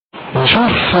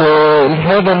نشوف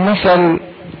هذا المثل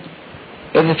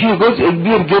ان في جزء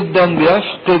كبير جدا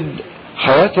بيفقد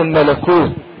حياة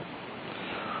الملكوت،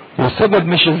 والسبب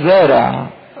مش الزارع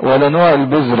ولا نوع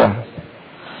البذرة،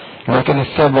 لكن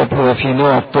السبب هو في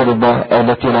نوع التربة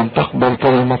التي لم تقبل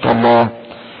كلمة الله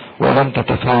ولم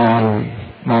تتفاعل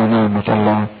مع نعمة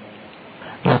الله.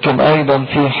 لكن ايضا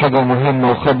في حاجة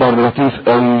مهمة وخبر لطيف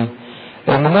قوي،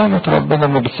 ان نعمة ربنا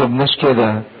ما بتسيبناش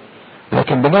كده،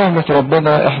 لكن بنعمة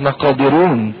ربنا احنا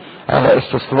قادرون على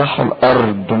استصلاح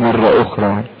الارض مرة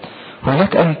اخرى.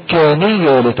 هناك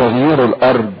امكانية لتغيير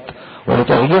الارض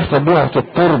ولتغيير طبيعة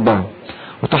التربة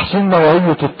وتحسين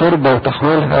نوعية التربة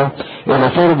وتحويلها الى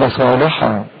تربة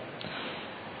صالحة.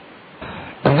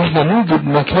 ان احنا نوجد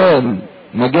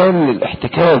مجال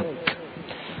للاحتكاك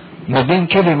ما بين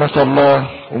كلمة الله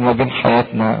وما بين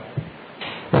حياتنا.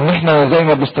 ان احنا زي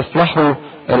ما بيستصلحوا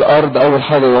الارض اول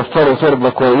حاجة يوفروا تربة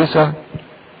كويسة،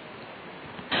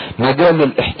 مجال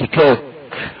للاحتكاك،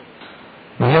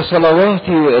 وهي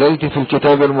صلواتي وقرايتي في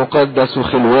الكتاب المقدس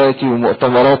وخلواتي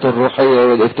ومؤتمرات الروحية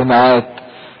والاجتماعات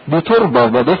دي تربة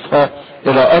بضيفها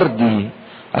الى ارضي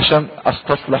عشان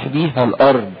استصلح بيها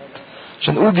الارض،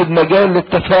 عشان اوجد مجال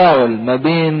للتفاعل ما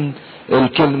بين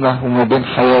الكلمة وما بين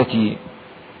حياتي.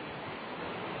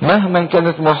 مهما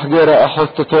كانت محجرة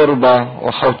احط تربة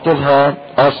واحط لها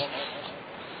اصل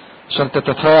عشان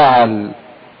تتفاعل.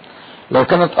 لو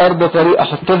كانت ارض طريق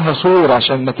احط لها سور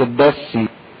عشان ما تتدسي.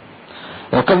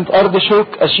 لو كانت ارض شوك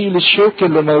اشيل الشوك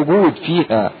اللي موجود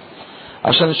فيها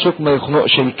عشان الشوك ما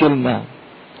يخنقش الكلمة.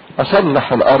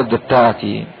 اصلح الارض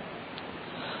بتاعتي.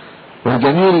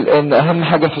 والجميل ان اهم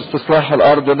حاجة في استصلاح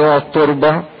الارض نوع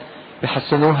التربة،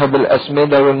 يحسنوها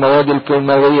بالاسمدة والمواد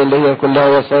الكيماوية اللي هي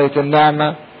كلها وصاية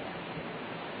النعمة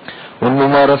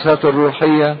والممارسات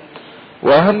الروحية.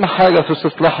 واهم حاجة في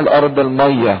استصلاح الارض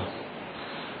المية،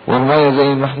 والمية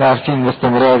زي ما احنا عارفين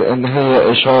باستمرار ان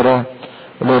هي اشارة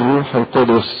للروح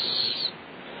القدس.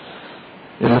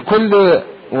 كل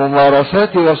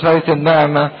ممارسات وصاية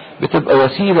النعمة بتبقى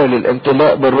وسيلة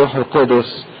للامتلاء بالروح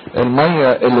القدس، المية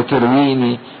اللي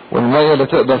ترويني والمية اللي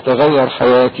تقدر تغير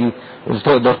حياتي واللي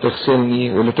تقدر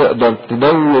تغسلني واللي تقدر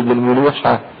تدوب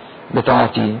الملوحة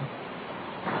بتاعتي.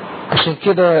 عشان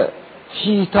كده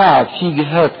في تعب، في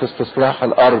جهاد في استصلاح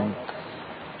الارض،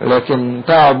 لكن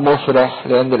تعب مفرح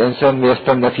لان الانسان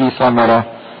بيستنى فيه ثمرة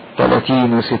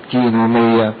 30 و60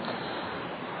 و100.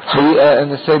 حقيقة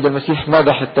ان السيد المسيح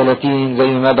مدح 30 زي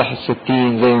ما مدح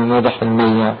 60 زي ما مدح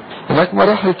 100. هناك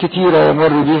مراحل كتيرة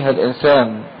يمر بيها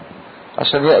الانسان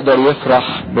عشان يقدر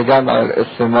يفرح بجمع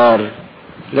الثمار.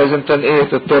 لازم تنقية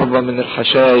التربة من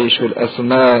الحشائش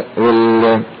والاسماء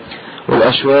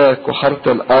والاشواك وحرث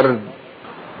الارض.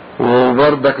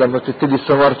 وبرضك لما تبتدي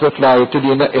الثمار تطلع يبتدي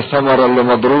ينقي الثمرة اللي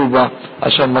مضروبة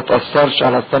عشان ما تأثرش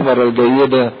على الثمرة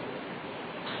الجيدة.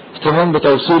 اهتمام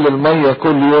بتوصيل المية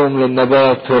كل يوم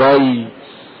للنبات في ري،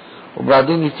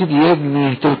 وبعدين يبتدي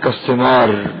يبني تلك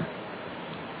الثمار.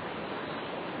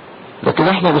 لكن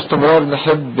احنا باستمرار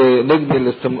نحب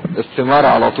نجني الثمار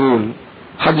على طول.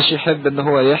 محدش يحب ان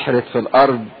هو يحرث في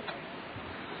الارض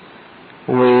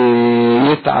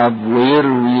ويتعب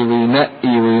ويروي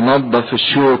وينقي وينظف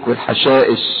الشوك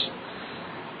والحشائش.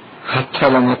 حتى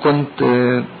لما كنت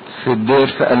في الدير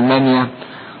في ألمانيا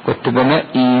كنت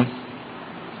بنقي،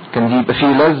 كان يبقى فيه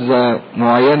لذة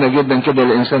معينة جدا كده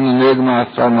الإنسان إنه يجمع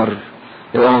الثمر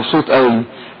يبقى مبسوط قوي.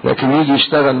 لكن يجي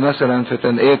يشتغل مثلا في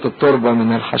تنقية التربة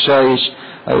من الحشائش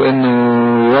أو إنه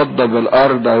يوضب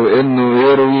الأرض أو إنه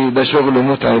يروي، ده شغل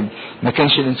متعب ما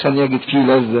كانش الإنسان يجد فيه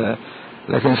لذة.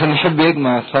 لكن الإنسان يحب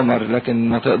يجمع الثمر، لكن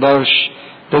ما تقدرش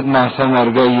تجمع ثمر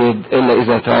جيد إلا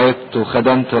إذا تعبت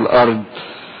وخدمت الأرض،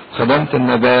 خدمت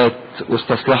النبات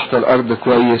واستصلحت الأرض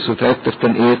كويس وتعبت في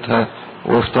تنقيتها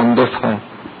وفي تنظيفها.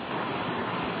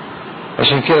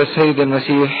 عشان كده السيد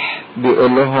المسيح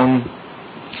بيقول لهم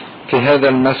في هذا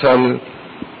المثل،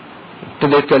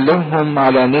 ابتدى يكلمهم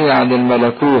علانية عن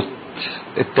الملكوت.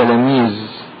 التلاميذ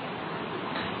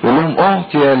يقول لهم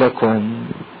أعطي لكم،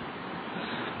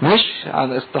 مش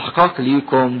عن استحقاق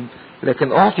ليكم،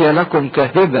 لكن أعطي لكم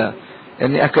كهبة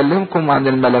اني اكلمكم عن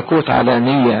الملكوت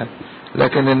علانية.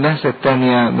 لكن الناس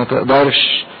التانية ما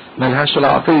تقدرش، ملهاش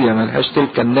العطية، ملهاش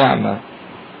تلك النعمة.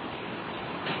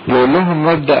 يقول لهم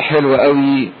مبدأ حلو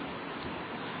قوي،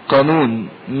 قانون: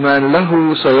 من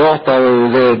له سيعطى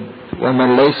ويزاد،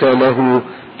 ومن ليس له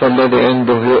فالذي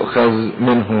عنده يؤخذ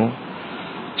منه.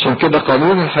 عشان كده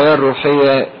قانون الحياة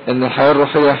الروحية ان الحياة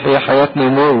الروحية هي حياة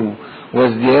نمو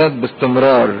وازدياد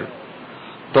باستمرار،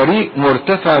 طريق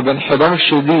مرتفع بانحدار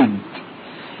شديد.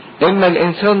 اما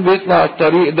الانسان بيطلع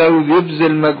الطريق ده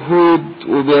وبيبذل مجهود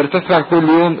وبيرتفع كل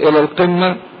يوم الى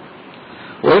القمة،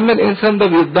 واما الانسان ده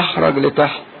بيتدحرج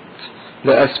لتحت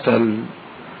لأسفل.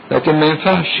 لكن ما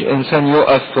ينفعش إنسان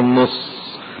يقف في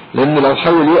النص، لأن لو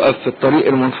حاول يقف في الطريق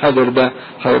المنحدر ده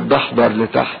هيتدحضر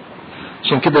لتحت.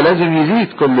 عشان كده لازم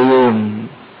يزيد كل يوم،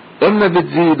 إما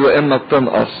بتزيد وإما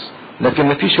بتنقص، لكن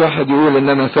ما فيش واحد يقول إن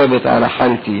أنا ثابت على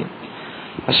حالتي.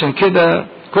 عشان كده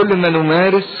كل ما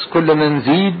نمارس، كل ما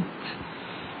نزيد،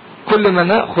 كل ما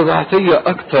نأخذ عطية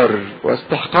أكتر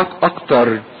واستحقاق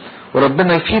أكتر،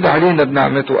 وربنا يفيد علينا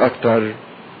بنعمته أكتر.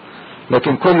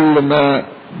 لكن كل ما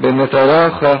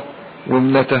بنتراخى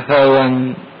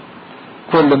وبنتهاون،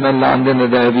 كل ما اللي عندنا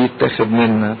ده بيتاخد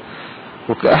منا.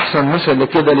 وكأحسن مثل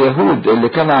كده اليهود اللي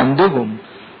كان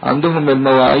عندهم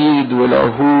المواعيد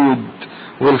والعهود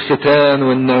والختان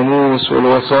والناموس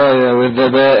والوصايا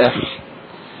والذبائح،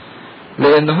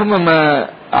 لأن هم ما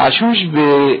عاشوش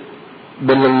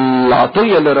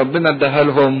بالعطية اللي ربنا اداها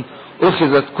لهم.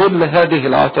 أخذت كل هذه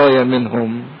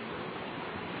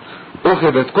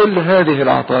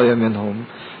العطايا منهم،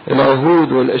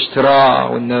 العهود والاشتراع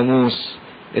والناموس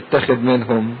اتخذ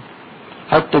منهم،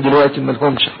 حتى دلوقتي ما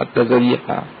لهمش حتى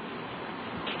ذبيحة.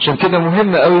 عشان كده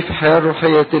مهم قوي في الحياة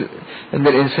الروحية ان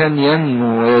الانسان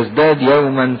ينمو ويزداد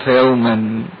يوما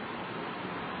فيوما.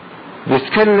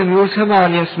 بيتكلم يقول سمعا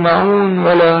يسمعون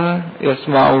ولا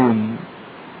يسمعون،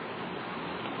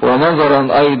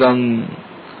 ونظرا ايضا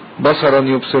بصرا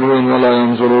يبصرون ولا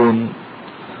ينظرون.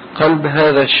 قلب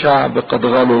هذا الشعب قد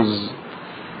غلظ.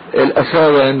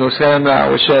 القساوة انه سامع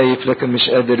وشايف لكن مش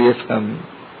قادر يفهم،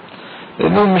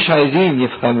 لانهم مش عايزين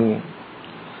يفهموا.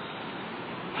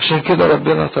 عشان كده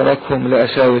ربنا تركهم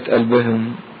لقساوة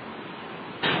قلبهم.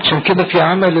 عشان كده في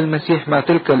عمل المسيح مع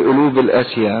تلك القلوب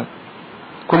القاسية،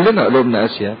 كلنا قلوبنا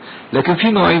قاسية، لكن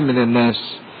في نوعين من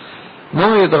الناس.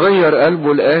 نوع يتغير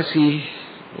قلبه القاسي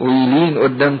ويلين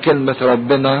قدام كلمة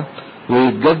ربنا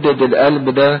ويتجدد القلب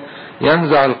ده،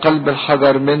 ينزع القلب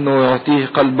الحجر منه ويعطيه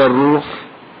قلب الروح.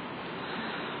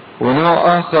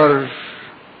 ونوع آخر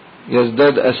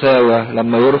يزداد قساوة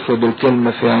لما يرفض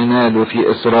الكلمة في عناد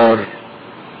وفي إصرار.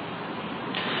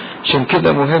 عشان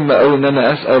كده مهم أوي إن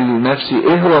أنا أسأل نفسي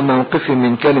إيه هو موقفي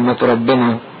من كلمة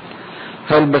ربنا.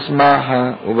 هل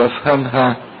بسمعها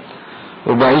وبفهمها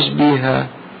وبعيش بيها،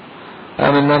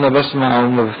 أم إن أنا بسمع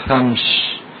وما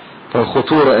بفهمش؟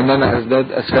 فالخطورة إن أنا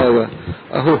أزداد قساوة.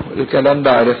 أهو الكلام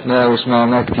ده عرفناه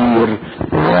وسمعناه كتير،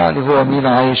 يعني هو مين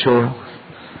عايشه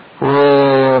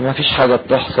وما فيش حاجة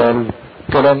بتحصل،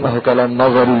 كلام أهو كلام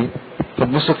نظري.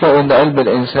 فتبصوا تلاقوا إن قلب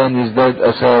الإنسان يزداد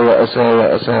قساوة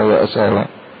قساوة قساوة قساوة.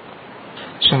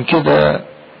 عشان كده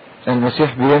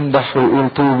المسيح بيمدح ويقول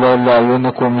طوبى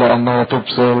لأعينكم لأنها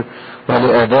تبصر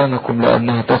ولآذانكم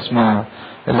لأنها تسمع.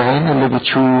 العين اللي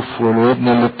بتشوف والودن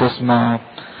اللي بتسمع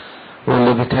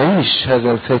واللي بتعيش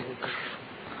هذا الفكر.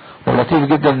 ولطيف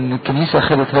جدا ان الكنيسة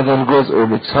خدت هذا الجزء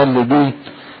وبتصلي بيه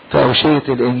في أوشية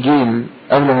الإنجيل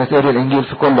قبل ما تقري الإنجيل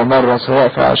في كل مرة، سواء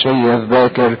في عشية، في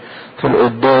باكر، في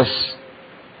القداس،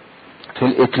 في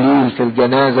الإكليل، في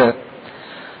الجنازة.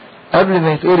 قبل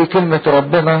ما يتقري كلمة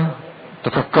ربنا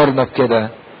تفكرنا بكده،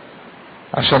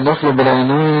 عشان نطلب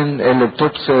العينين اللي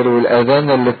بتبصر والآذان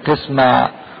اللي بتسمع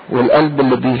والقلب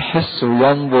اللي بيحس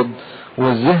وينبض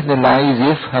والذهن اللي عايز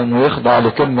يفهم ويخضع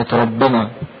لكلمة ربنا.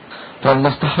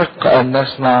 فلنستحق أن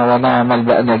نسمع ونعمل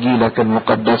بأناجيلك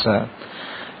المقدسة،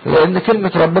 لأن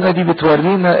كلمة ربنا دي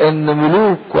بتورينا أن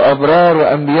ملوك وأبرار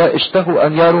وأنبياء اشتهوا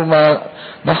أن يروا ما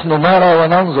نحن نرى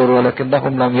وننظر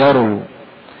ولكنهم لم يروا.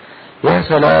 يا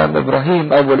سلام،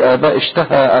 إبراهيم أبو الآباء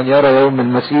اشتهى أن يرى يوم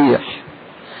المسيح،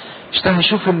 اشتهى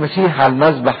يشوف المسيح على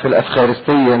المذبح في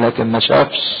الأفخارستية، لكن ما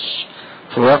شافش.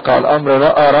 في واقع الأمر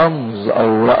رأى رمز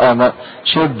أو رأى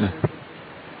شبه.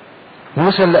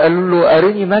 موسى اللي قالوا له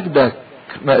أرني مجدك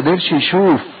ما قدرش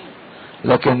يشوف،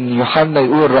 لكن يوحنا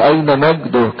يقول رأينا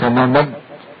مجده كما مجد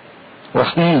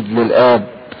وحيد للآب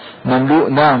مملوء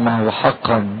نعمة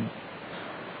وحقا.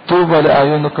 طوبى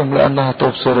لأعينكم لأنها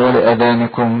تبصر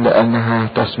ولآذانكم لأنها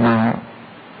تسمع.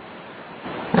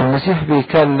 المسيح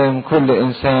بيكلم كل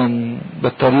إنسان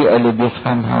بالطريقة اللي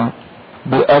بيفهمها،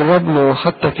 بيقرب له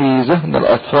حتى في ذهن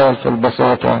الأطفال في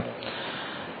البساطة.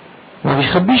 ما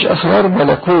بيخبيش أسرار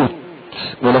ملكوت،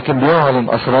 ولكن بيعلن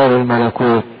أسرار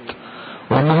الملكوت،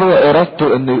 وأن هو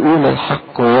إرادته أنه يقول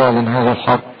الحق ويعلن هذا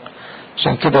الحق.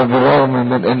 عشان كده بالرغم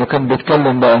من أنه كان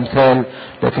بيتكلم بأمثال،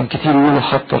 لكن كتير يقول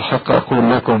الحق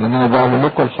أقول لكم، أنه بعلن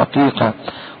لكم الحقيقة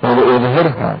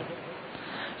وبأظهرها.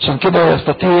 عشان كده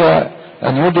يستطيع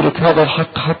أن يدرك هذا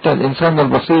الحق حتى الإنسان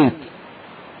البسيط،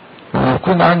 لما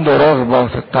يكون عنده رغبة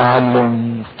في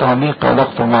التعلم في تعميق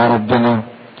علاقته مع ربنا.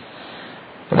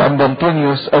 الأنبا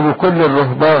أنطونيوس أبو كل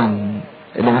الرهبان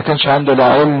اللي ما كانش عنده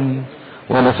لا علم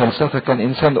ولا فلسفة، كان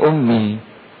إنسان أمي،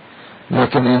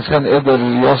 لكن إنسان قدر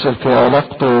يصل في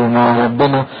علاقته مع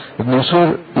ربنا إنه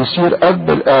يصير اب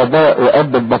الاباء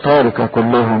واب البطاركة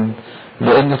كلهم،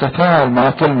 لانه تفاعل مع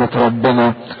كلمة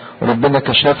ربنا وربنا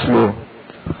كشف له،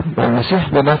 والمسيح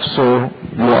بنفسه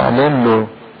يعلن له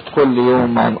كل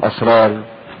يوم عن اسرار.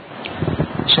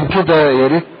 عشان كده يا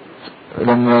ريت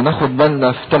لما ناخد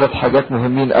بالنا في 3 حاجات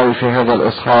مهمين قوي في هذا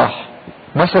الاصحاح.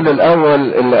 مثل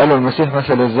الاول اللي قاله المسيح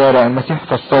مثل الزارع، المسيح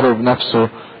فسره بنفسه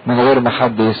من غير ما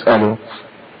حد يسأله،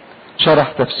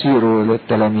 شرح تفسيره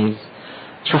للتلاميذ.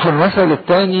 شوفوا المثل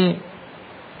الثاني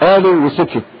قالوا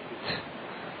وسكت،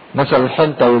 مثل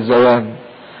الحنطة والزوان،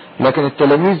 لكن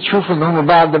التلاميذ شوفوا انهم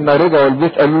بعد ما رجعوا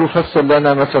البيت قالوا له فسر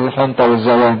لنا مثل الحنطة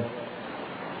والزوان.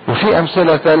 وفي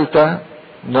امثلة ثالثة،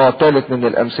 نوع ثالث من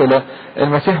الامثلة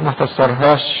المسيح ما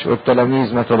فسرهاش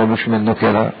والتلاميذ ما طلبوش منه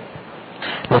كده.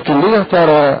 لكن ليه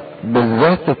ترى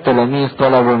بالذات التلاميذ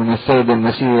طلبوا من السيد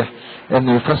المسيح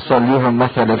انه يفسر لهم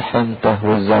مثل الحنطة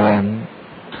والزوان؟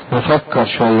 نفكر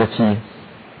شوية فيه.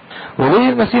 وليه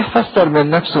المسيح فسر من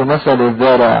نفسه مثل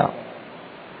الزرع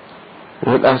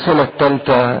والامثلة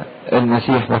الثالثة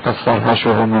المسيح ما فسرهاش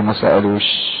وهم ما سألوش؟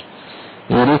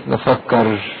 يا ريت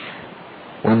نفكر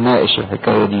ونناقش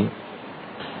الحكاية دي.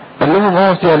 قال لهم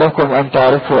أعطي لكم أن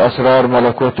تعرفوا أسرار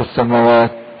ملكوت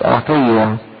السماوات،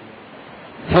 عطية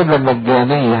هبة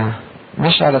مجانية،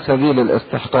 مش على سبيل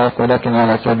الاستحقاق ولكن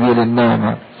على سبيل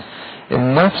النعمة.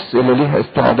 النفس اللي ليها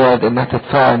استعداد انها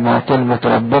تتفاعل مع كلمة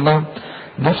ربنا،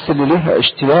 النفس اللي ليها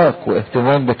اشتياق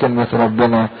واهتمام بكلمة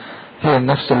ربنا، هي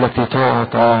النفس التي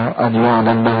تعطى ان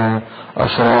يعلن لها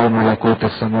اسرار ملكوت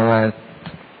السماوات.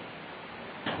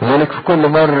 لذلك في كل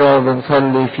مرة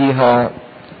بنصلي فيها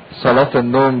صلاة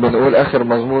النوم بنقول اخر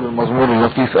مزمور، المزمور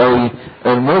اللطيف قوي،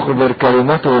 المخبر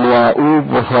كلمته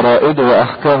ليعقوب وفرائده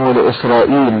واحكامه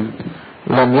لاسرائيل،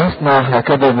 لم يصنع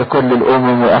هكذا بكل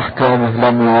الامم واحكامه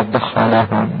لم يوضحها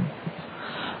لهم.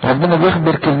 ربنا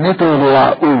بيخبر كلمته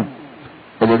ليعقوب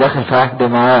اللي داخل في عهد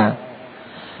معاه،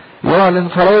 يعلن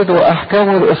فرائده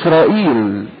واحكامه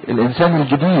لاسرائيل الانسان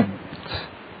الجديد.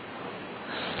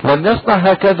 لم يصنع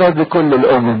هكذا بكل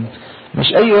الامم،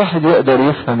 مش اي واحد يقدر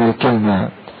يفهم الكلمة،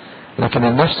 لكن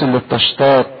النفس اللي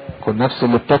بتشتاق والنفس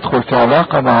اللي بتدخل في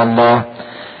علاقة مع الله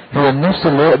هي النفس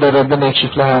اللي يقدر ربنا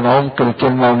يكشف لها عن عمق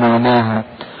الكلمة ومعناها،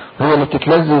 هي اللي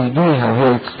تتلذذ بيها وهي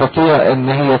اللي تستطيع ان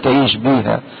هي تعيش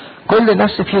بيها. كل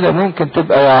نفس فينا ممكن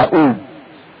تبقى يعقوب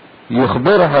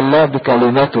يخبرها الله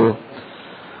بكلمته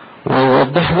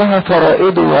ويوضح لها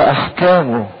فرائده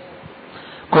واحكامه.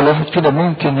 كل واحد فينا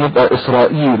ممكن يبقى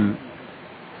اسرائيل.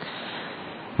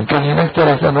 كان هناك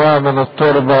 3 انواع من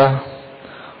التربة،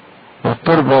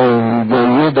 والتربة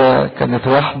الجيدة كانت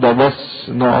واحدة بس،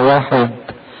 نوع واحد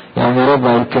يعني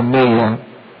ربع الكمية،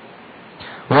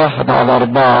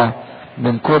 1/4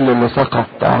 من كل اللي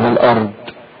سقط على الارض.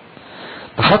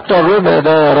 حتى الربع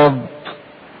ده يا رب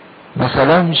ما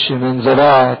سلمش من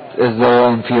زراعة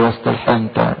الزوان في وسط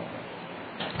الحنطة.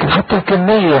 كان حتى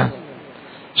الكمية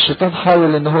الشيطان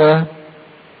حاول ان هو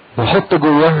يحط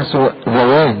جواها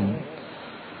زوان.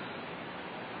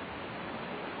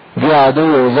 جه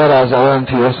عدو وزرع زوان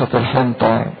في وسط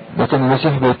الحنطة، لكن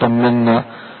المسيح بيطمنا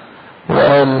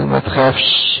وقال ما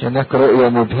تخافش، هناك رؤية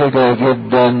مبهجة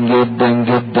جدا جدا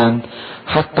جدا،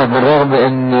 حتى بالرغم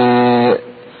ان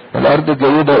الارض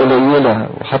الجيدة قليلة،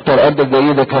 وحتى الارض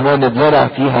الجيدة كمان اتزرع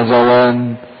فيها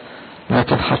زوان،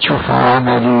 لكن هتشوف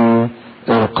عملي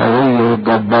القوي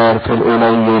والجبار في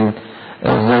القليل،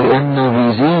 ازاي انه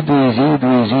بيزيد ويزيد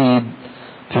ويزيد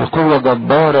في قوة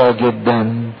جبارة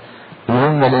جدا.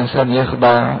 ويوم الانسان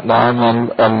يخضع لعمل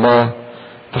الله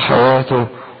في حياته،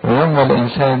 ويوم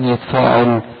الانسان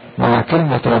يتفاعل مع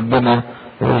كلمة ربنا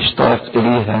ويشتاق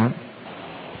اليها.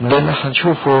 ده اللي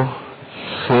هنشوفه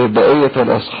في بقية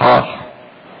الاصحاح.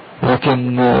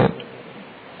 لكن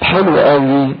حلو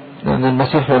قوي ان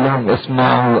المسيح يقول لهم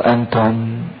اسمعوا انتم،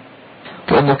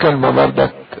 كأنه كلمة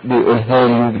بردك بيقولها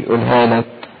لي وبيقولها لك،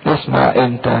 اسمع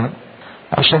انت،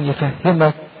 عشان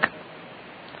يفهمك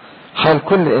حال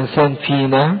كل انسان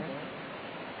فينا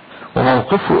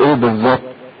وموقفه ايه بالظبط.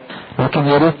 لكن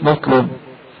يا ريت نطلب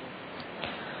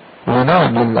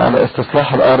ونعمل على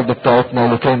استصلاح الارض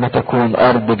بتاعتنا لكي ما تكون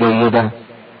ارض جيدة،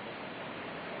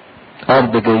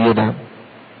 ارض جيدة.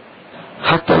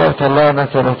 حتى لو طلعنا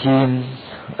 30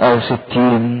 او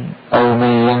 60 او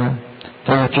 100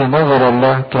 فهي في نظر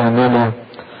الله كاملة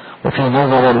وفي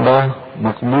نظر الله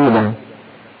مقبولة.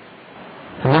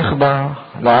 نخضع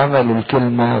لعمل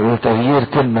الكلمة وتغيير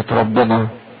كلمة ربنا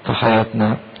في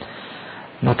حياتنا.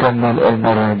 نكمل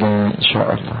المرة الجاية ان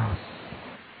شاء الله.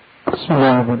 بسم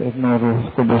الله والابن والروح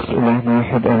القدس اله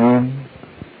واحد امين.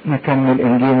 نكمل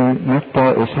انجيل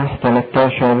متى اصحاح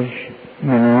 13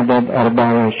 من عدد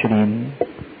 24.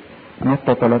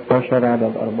 متى 13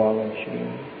 عدد 24.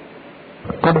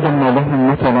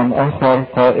 آخر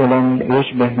قائلا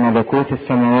يشبه ملكوت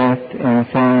السماوات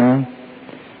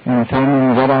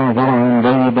إنسان زرع زرعا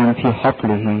جيدا في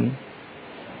حقله،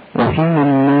 وفي من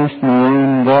الناس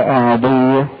نيام جاء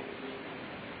عدوه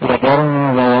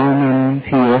وزرع زوانا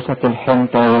في وسط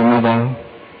الحنطة ومضى،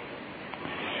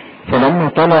 فلما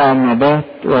طلع النبات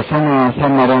وصنع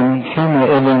ثمرا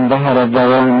حينئذ ظهر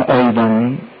الزوان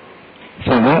أيضا،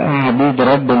 فجاء عبيد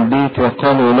رب البيت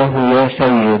وقالوا له يا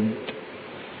سيد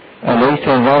أليس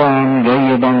زرعا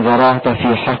جيدا زرعت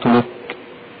في حقلك؟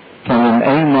 فمن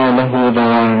أين له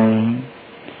زوان؟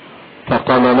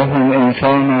 فقال لهم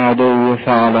إنسان عدو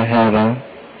فعل هذا.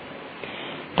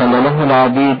 قال له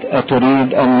العبيد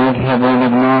أتريد أن نذهب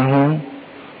ونجمعه؟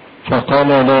 فقال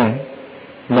لا،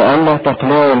 لئلا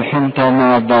تقلعوا الحنطة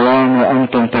مع الزوان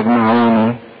وأنتم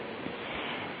تجمعونه.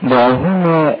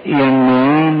 دعوهما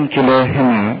ينميان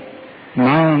كلاهما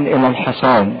معا إلى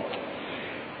الحصاد،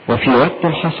 وفي وقت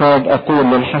الحصاد أقول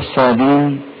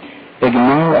للحصادين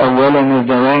اجمعوا أولا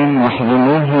الزوان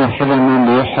واحزموه حزما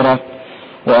ليحرق،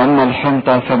 وأما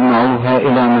الحنطة فاجمعوها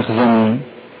إلى مخزن.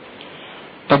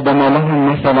 قدم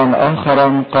لهم مثلا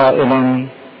آخرا قائلا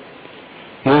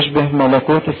يشبه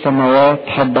ملكوت السماوات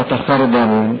حبة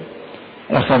خردل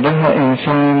أخذها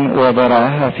إنسان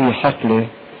وزرعها في حقله،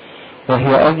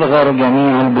 وهي أصغر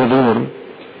جميع البذور،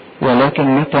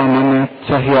 ولكن متى نمت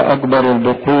فهي أكبر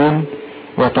البقول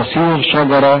وتصير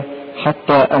شجرة،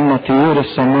 حتى أن طيور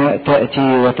السماء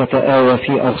تأتي وتتآوى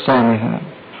في أغصانها.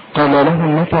 قال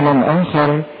لهم مثلا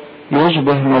آخر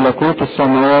يشبه ملكوت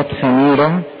السماوات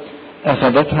خميرة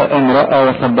أخذتها امرأة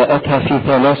وخبأتها في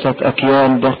 3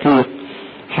 أكيال دقيق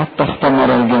حتى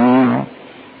اختمر الجميع.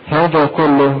 هذا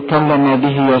كله كلم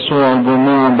به يسوع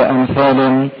الجميع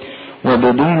بأمثال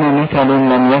وبدون مثل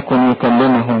لم يكن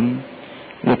يكلمهم،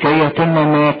 لكي يتم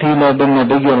ما قيل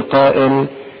بالنبي القائل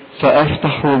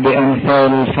سأفتح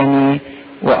بأمثال فمي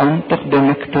وأنطق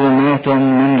بمكتومات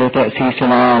منذ تأسيس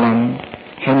العالم.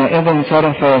 حينئذ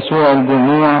انصرف يسوع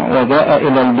الجميع وجاء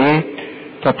إلى البيت،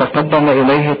 فتقدم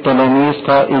إليه التلاميذ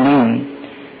قائلين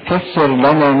فسر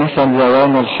لنا مثل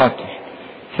زوان الحقل.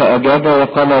 فأجاب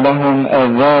وقال لهم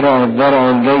الزارع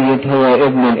الجيد هو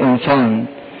ابن الإنسان،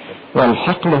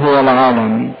 والحقل هو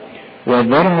العالم،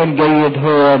 والزرع الجيد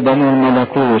هو بنو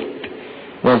الملكوت،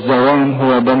 والزوان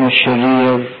هو بنو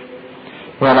الشرير،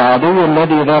 والعدو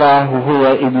الذي زرعه هو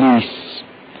إبليس،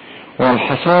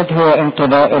 والحصاد هو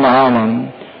انقضاء العالم،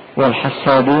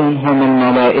 والحصادون هم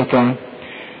الملائكة.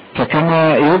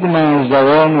 فكما يجمع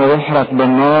الزوان ويحرق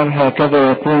بالنار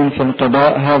هكذا يكون في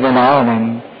انقضاء هذا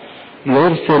العالم.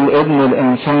 يرسل ابن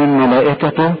الإنسان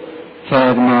ملائكته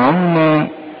فيجمعون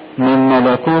من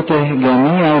ملكوته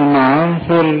جميع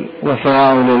المعاثر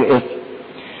وفاعل الإثم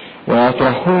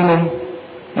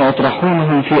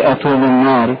ويطرحونهم في أتون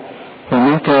النار،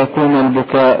 هناك يكون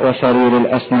البكاء وصرير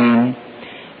الأسنان.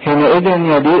 حينئذ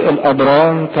يضيء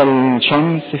الأبرار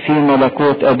كالشمس في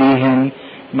ملكوت أبيهم.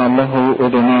 من له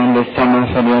أذنان للسمع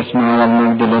فليسمع،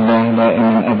 والمجد لله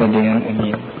دائما أبديا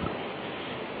آمين.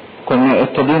 كنا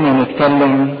ابتدينا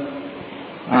نتكلم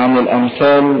عن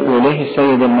الأمثال، وليه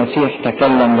السيد المسيح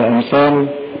تكلم بأمثال،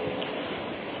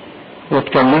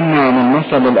 واتكلمنا عن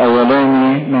المثل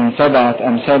الأولاني من 7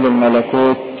 أمثال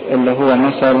الملكوت اللي هو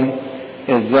مثل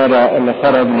الزارع اللي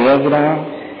خرج ليزرع،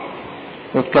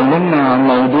 واتكلمنا عن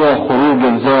موضوع خروج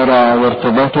الزارع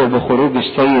وارتباطه بخروج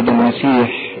السيد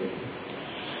المسيح،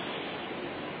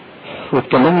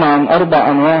 واتكلمنا عن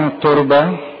 4 أنواع التربة،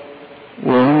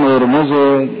 وهم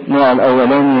يرمزوا النوع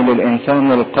الأولاني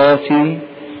للإنسان القاسي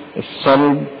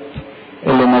الصلب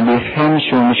اللي ما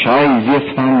بيفهمش ومش عايز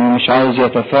يفهم ومش عايز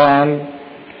يتفاعل،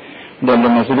 ده اللي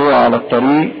مزروع على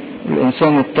الطريق.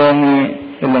 الإنسان الثاني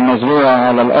اللي مزروع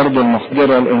على الأرض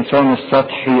المحجرة، الإنسان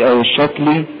السطحي أو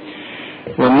الشكلي.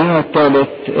 والنوع الثالث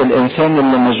الإنسان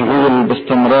اللي مشغول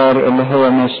باستمرار، اللي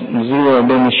هو مزروع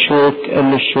بين الشوك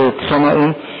اللي الشوك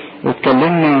خنقه.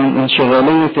 واتكلمنا عن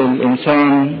انشغالية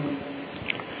الإنسان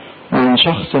وعن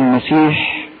شخص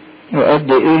المسيح،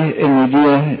 وقد إيه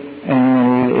إن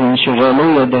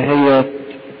الانشغالية دهيت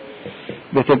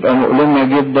بتبقى مؤلمة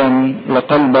جدا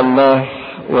لقلب الله،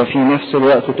 وفي نفس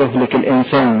الوقت تهلك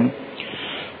الإنسان.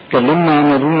 اتكلمنا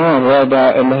عن النوع الرابع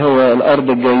اللي هو الأرض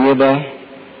الجيدة،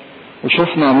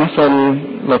 وشفنا مثل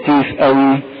لطيف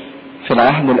قوي في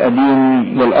العهد القديم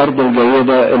للأرض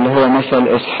الجيدة اللي هو مثل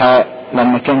إسحاق،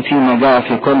 لما كان في مجاعة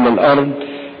في كل الأرض،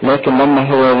 لكن لما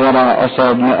هو زرع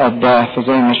أصاب 100 ضعف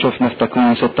زي ما شفنا في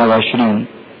تكوين 26.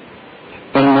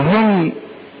 المهم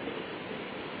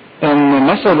ان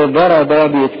مثل الزرع ده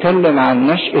بيتكلم عن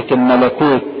نشأة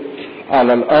الملكوت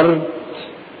على الأرض،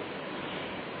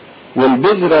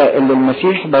 والبذرة اللي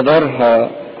المسيح بذرها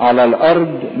على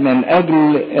الارض من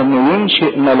اجل انه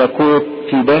ينشئ ملكوت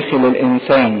في داخل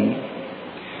الانسان.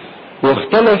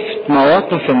 واختلفت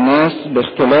مواقف الناس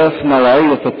باختلاف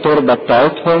نوعية التربة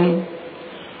بتاعتهم،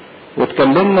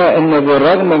 واتكلمنا ان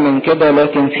بالرغم من كده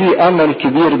لكن في امل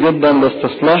كبير جدا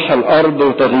لاستصلاح الارض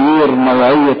وتغيير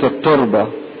نوعية التربة.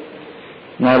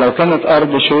 يعني لو كانت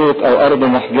ارض شوك او ارض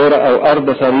محجرة او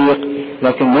ارض فريق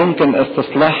لكن ممكن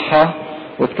استصلاحها،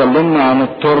 واتكلمنا عن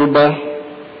التربة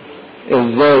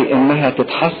ازاي انها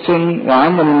تتحسن،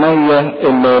 وعن المية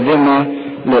اللازمة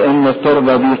لان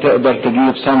التربة دي تقدر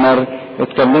تجيب ثمر،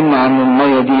 واتكلمنا عن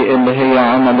المية دي اللي هي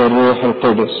عمل الروح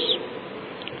القدس.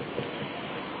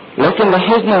 لكن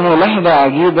لاحظنا ملاحظة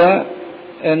عجيبة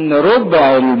ان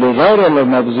ربع البذار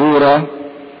المبذورة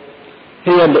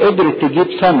هي اللي قدرت تجيب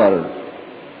ثمر،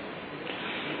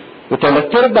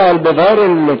 وثلاث ارباع البذار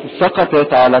اللي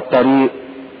سقطت على الطريق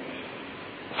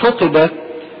فقدت،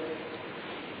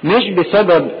 مش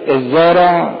بسبب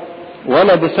الزارع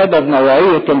ولا بسبب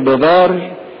نوعية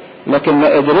البذار، لكن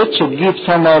ما قدرتش تجيب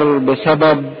ثمر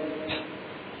بسبب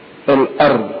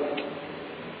الارض.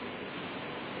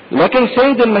 لكن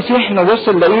السيد المسيح نبص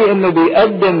نلاقيه انه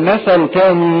بيقدم مثل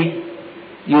تاني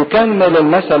يكمل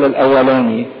المثل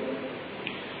الاولاني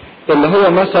اللي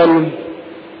هو مثل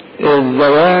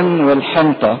الزوان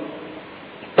والحنطة،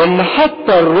 ان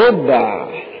حتى الربع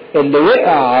اللي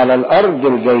وقع على الارض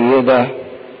الجيدة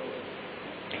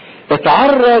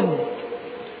اتعرض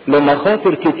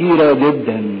لمخاطر كتيرة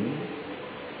جدا.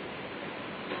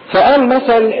 فقال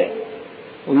مثل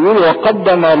ويقول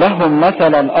وقدم لهم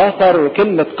مثلا اخر،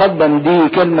 وكلمة قدم دي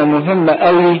كلمة مهمة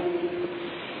قوي،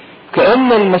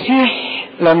 كأن المسيح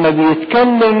لما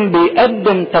بيتكلم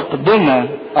بيقدم تقدمة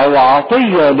او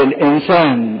عطية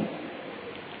للانسان.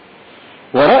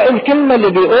 وراء الكلمة اللي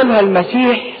بيقولها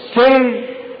المسيح سر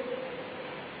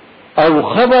او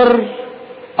خبر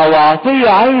او عطية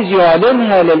عايز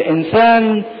يعلنها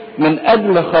للانسان من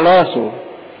اجل خلاصه،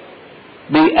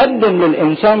 بيقدم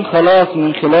للانسان خلاص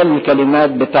من خلال الكلمات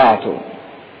بتاعته.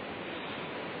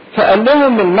 فقال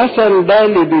لهم المثل ده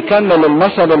اللي بيكمل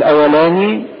المثل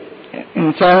الاولاني،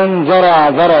 انسان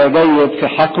زرع زرع جيد في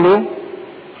حقله.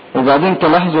 وبعدين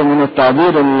تلاحظوا من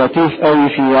التعبير اللطيف قوي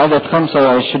في عدد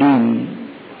 25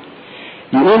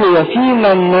 يقول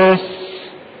وفينا الناس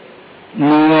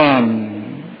نيام،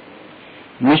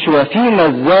 مش وفينا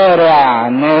الزارع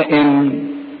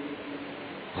نائم.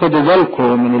 خدوا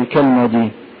بالكم من الكلمة دي.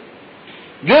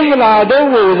 جه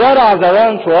العدو وزرع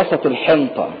زوان في وسط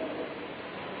الحنطة،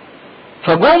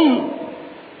 فجم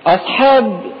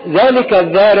اصحاب ذلك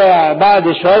الزارع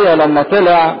بعد شوية لما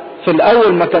طلع. في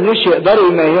الاول ما كانوش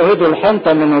يقدروا يميزوا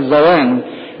الحنطة من الزوان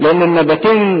لان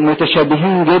النباتين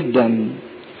متشابهين جدا،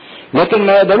 لكن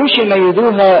ما يقدروش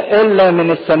يميزوها الا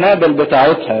من السنابل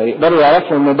بتاعتها، يقدروا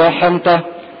يعرفوا ان ده حنطة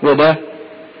وده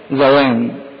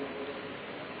زوان.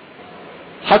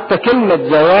 حتى كلمة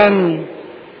زوان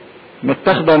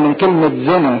متاخدة من كلمة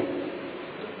زنا،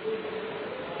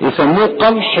 يسموه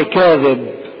قمح كاذب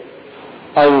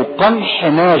او قمح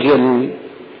ناغل.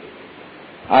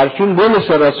 عارفين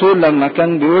بولس الرسول لما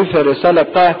كان بيقول في الرسالة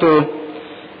بتاعته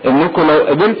انكم لو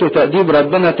قبلتوا تأديب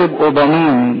ربنا تبقوا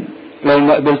بنين، لو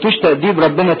ما قبلتوش تأديب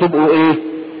ربنا تبقوا ايه؟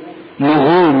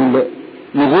 نغول.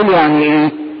 نغول يعني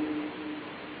ايه؟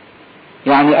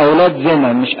 يعني اولاد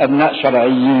زنا مش ابناء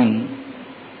شرعيين.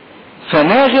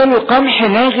 فناغل قمح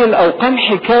ناغل او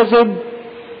قمح كاذب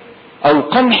او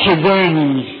قمح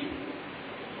زاني.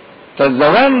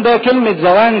 فالزوان ده كلمة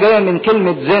زوان جاية من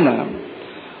كلمة زنا.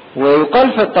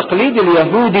 ويقال في التقليد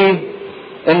اليهودي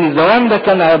ان الزوان ده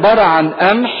كان عبارة عن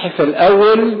قمح في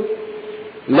الاول،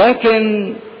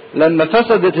 لكن لما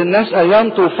فسدت الناس ايام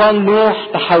طوفان نوح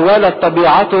تحولت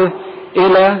طبيعته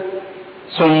الى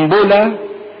سنبلة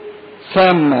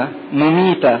سامة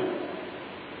مميتة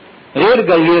غير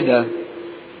جيدة،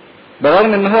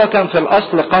 برغم ان هو كان في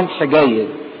الاصل قمح جيد.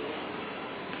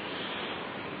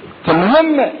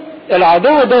 فالمهم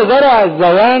العدو ده زرع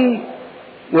الزوان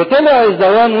وطلع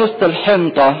الزوان وسط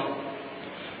الحنطة،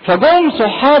 فجم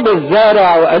صحاب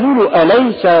الزارع وقالوا له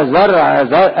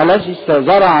أليس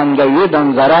زرعا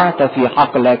جيدا زرعت في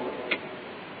حقلك؟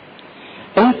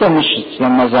 انت مش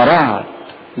لما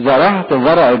زرعت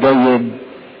زرع جيد،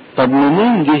 طب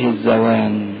منين جه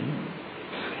الزوان؟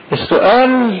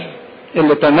 السؤال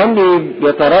اللي تملي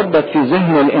يتردد في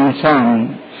ذهن الانسان،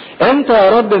 انت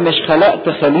يا رب مش خلقت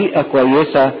خليقة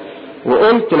كويسة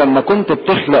وقلت لما كنت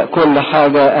بتخلق كل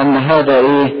حاجة ان هذا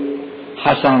ايه؟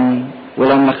 حسن،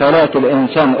 ولما خلقت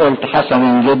الانسان قلت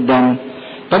حسن جدا.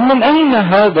 طب من اين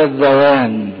هذا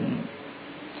الزوان؟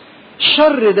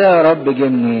 الشر ده يا رب جه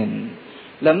منين؟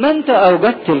 لما انت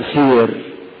اوجدت الخير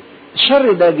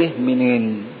الشر ده جه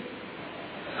منين؟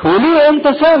 وليه انت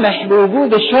سامح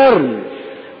بوجود الشر؟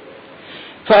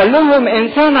 فقال لهم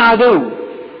انسان عدو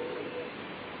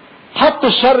حط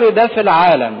الشر ده في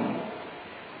العالم.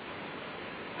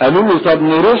 قالوا له طب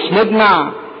نروح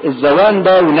نجمع الزوان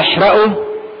ده ونحرقه؟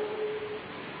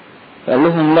 قال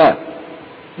لهم لا،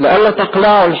 لألا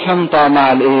تقلعوا الحنطة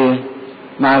مع الايه؟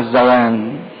 مع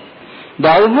الزوان،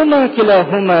 دعوهما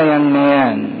كلاهما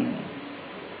ينميان.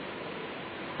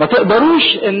 ما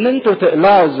تقدروش ان انتوا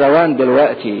تقلعوا الزوان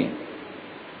دلوقتي،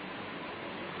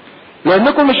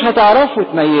 لانكم مش هتعرفوا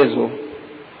تميزوا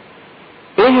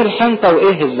ايه الحنطة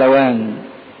وايه الزوان.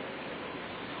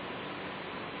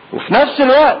 وفي نفس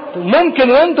الوقت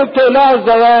ممكن وانتوا بتقلعوا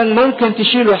الزوان ممكن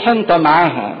تشيلوا حنطة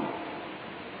معاها،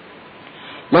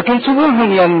 لكن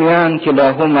سيبوهم ينميان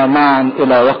كلاهما معا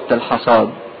الى وقت الحصاد.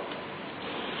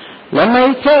 لما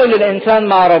يتساءل الانسان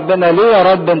مع ربنا ليه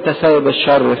يا رب انت سايب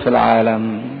الشر في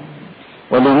العالم؟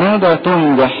 ولماذا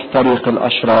تنجح طريق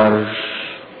الاشرار؟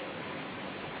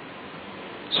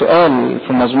 سؤال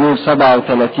في مزمور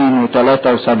 37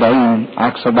 و73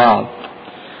 عكس بعض.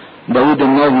 داود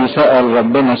النبي سأل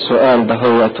ربنا السؤال ده،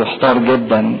 هو تحتار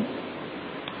جدا،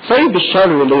 سايب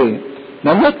الشر ليه؟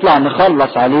 ما نطلع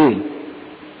نخلص عليه.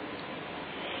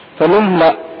 فلهم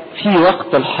لا، في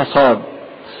وقت الحصاد،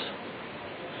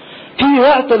 في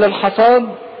وقت للحصاد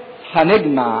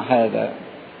هنجمع هذا،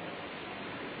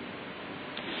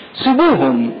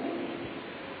 سيبوهم،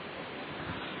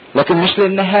 لكن مش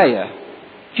للنهاية.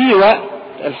 في وقت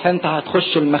الحنطة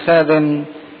هتخش المخازن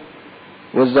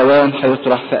والزوان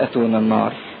هيطرح في أتون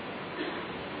النار.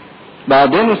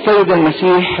 بعدين السيد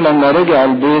المسيح لما رجع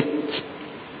البيت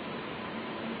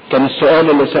كان السؤال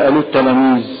اللي سألوه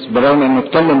التلاميذ، برغم انه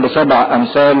اتكلم ب7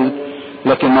 أمثال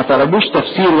لكن ما طلبوش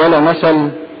تفسير ولا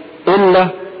مثل، الا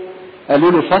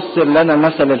قالوا له فسر لنا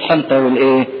مثل الحنطة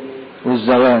والايه؟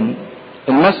 والزوان.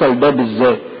 المثل ده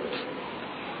بالذات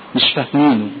مش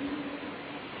فاهمينه.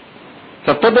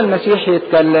 فابتدى المسيح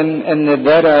يتكلم ان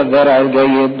الزارع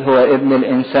الجيد هو ابن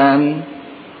الانسان،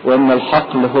 وان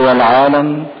الحقل هو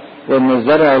العالم، وان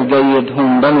الزرع الجيد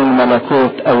هم بنو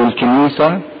الملكوت او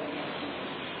الكنيسة،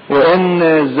 وان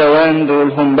الزوان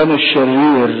دول هم بنو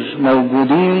الشرير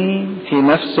موجودين في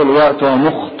نفس الوقت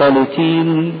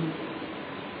ومختلطين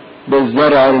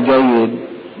بالزرع الجيد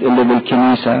اللي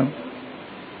بالكنيسة.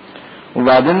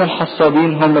 وبعدين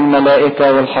الحصادين هم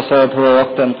الملائكة، والحصاد هو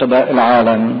وقت انقضاء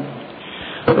العالم.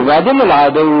 وبعدين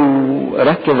العدو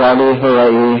ركز عليه هو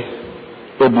ايه؟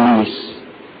 ابليس.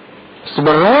 بس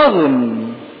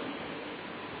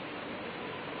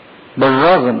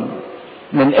بالرغم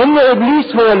من ان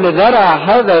ابليس هو اللي زرع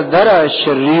هذا الزرع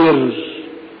الشرير،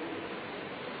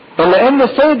 الا ان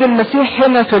السيد المسيح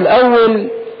هنا في الاول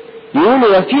يقول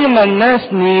وفينا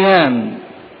الناس نيام،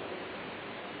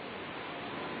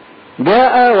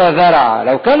 جاء وزرع.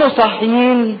 لو كانوا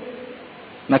صحيين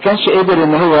ما كانش قدر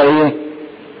ان هو ايه؟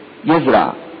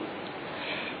 يزرع.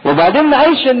 وبعدين ما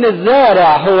قالش ان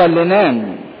الزارع هو اللي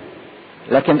نام،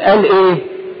 لكن قال ايه؟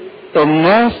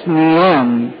 الناس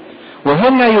نيام.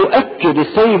 وهنا يؤكد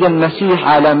السيد المسيح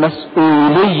على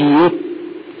مسؤولية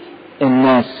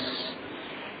الناس،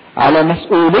 على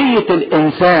مسؤولية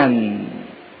الانسان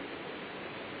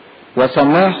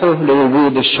وسماحه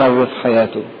لوجود الشر في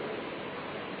حياته.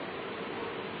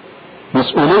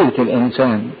 مسؤولية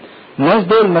الانسان، الناس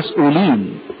دول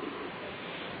مسؤولين.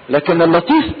 لكن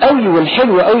اللطيف قوي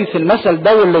والحلو قوي في المثل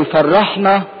ده واللي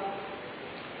يفرحنا،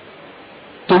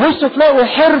 تبص تلاقوا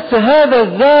حرص هذا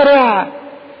الزارع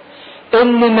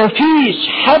ان مفيش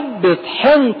حبة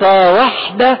حنطة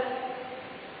واحدة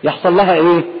يحصل لها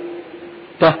ايه؟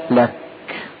 تهلك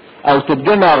او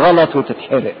تتجمع غلط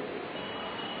وتتحرق.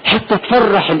 حتى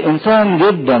تفرح الانسان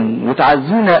جدا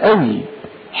وتعزينا قوي.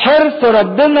 حرص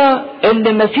ربنا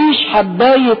ان مفيش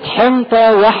حباية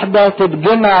حنطة واحدة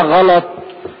تتجمع غلط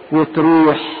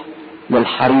وتروح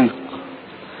للحريق.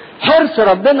 حرص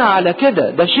ربنا على كده،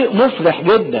 ده شيء مفرح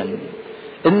جدا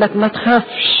انك ما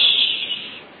تخافش.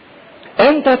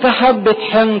 انت كحبة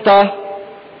حنطة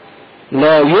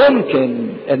لا يمكن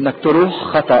انك تروح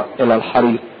خطأ الى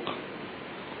الحريق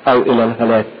او الى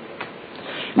الهلاك،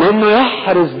 لانه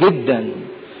يحرص جدا.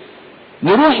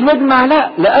 نروح نجمع لا،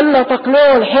 لألا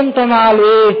تقلعوا الحنطة مع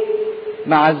الايه؟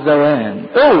 مع الزوان.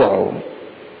 اوعوا.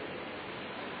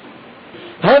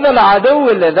 هذا العدو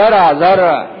اللي زرع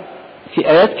زرع في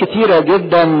ايات كتيرة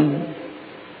جدا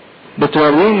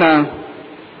بتورينا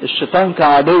الشيطان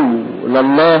كعدو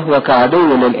لله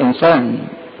وكعدو للانسان.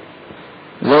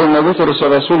 زي ما بطرس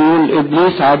الرسول يقول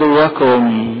ابليس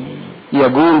عدوكم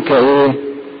يجول كايه؟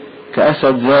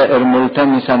 كاسد زائر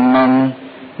ملتمسا من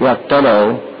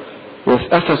يبتلعه.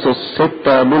 وفي افسس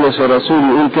 6 بولس الرسول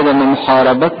يقول كده ان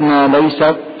محاربتنا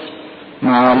ليست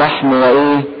مع لحم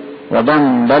وايه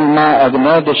ودم، بل مع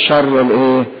اجناد الشر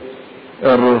الايه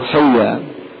الروحية.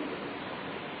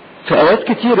 في ايات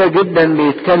كتيرة جدا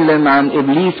بيتكلم عن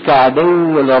ابليس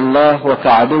كعدو لله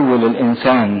وكعدو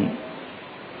للانسان.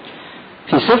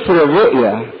 في سفر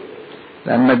الرؤيا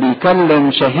لما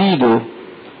بيكلم شهيده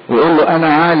ويقول له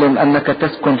انا عالم انك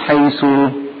تسكن حيث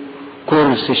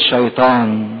كرسي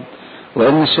الشيطان،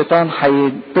 وان الشيطان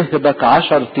هيضطهدك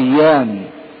 10 ايام.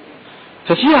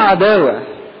 ففي عداوة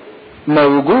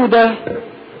موجودة،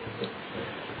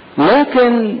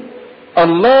 لكن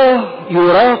الله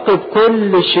يراقب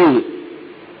كل شيء.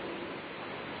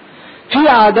 في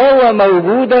عداوة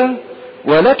موجودة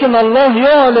ولكن الله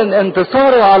يعلن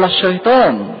انتصاره على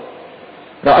الشيطان.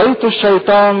 رأيت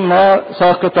الشيطان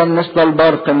ساقطا مثل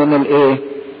البرق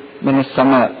من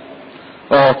السماء.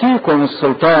 أعطيكم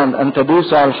السلطان أن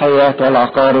تدوسوا على الحياة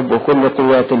والعقارب وكل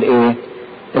قوات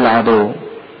العدو.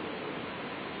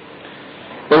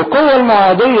 القوة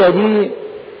المعادية دي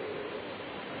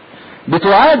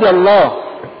بتعادي الله،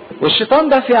 والشيطان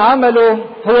ده في عمله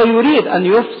هو يريد أن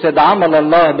يفسد عمل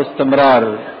الله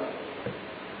باستمرار.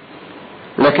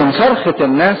 لكن صرخة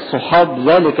الناس صحاب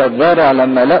ذلك الزارع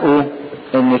لما لقوا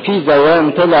ان في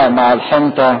زوان طلع مع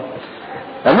الحنطة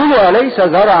قالوا له أليس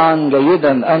زرعا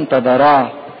جيدا أنت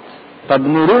زرعت؟ طب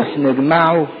نروح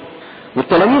نجمعه.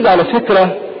 والتلاميذ على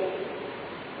فكرة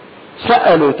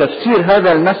سألوا تفسير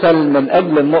هذا المثل من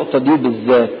أجل النقطة دي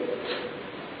بالذات.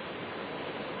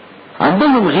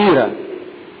 عندهم غيرة.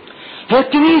 هي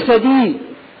الكنيسة دي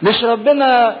مش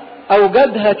ربنا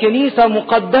أوجدها كنيسة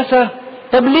مقدسة؟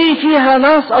 طب ليه فيها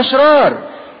ناس أشرار؟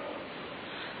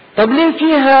 طب ليه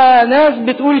فيها ناس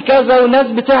بتقول كذا وناس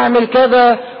بتعمل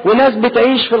كذا وناس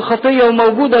بتعيش في الخطية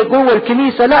وموجودة جوه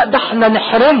الكنيسة؟ لا، ده احنا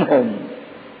نحرمهم،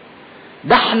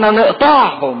 ده احنا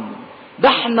نقطعهم، ده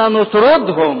احنا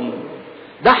نطردهم،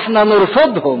 ده احنا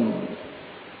نرفضهم.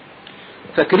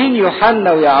 فاكرين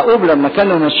يوحنا ويعقوب لما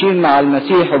كانوا ماشيين مع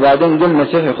المسيح وبعدين جه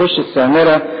المسيح يخش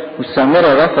السامرة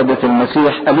والسامرة رفضت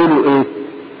المسيح، قالوا له ايه؟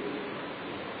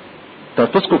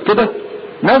 طب تسكت كده؟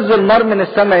 نزل نار من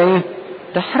السماء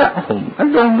تحرقهم.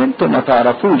 قال لهم انتم ما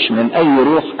تعرفوش من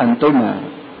اي روح انتما،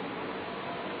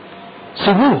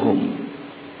 سيبوهم.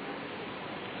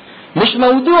 مش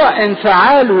موضوع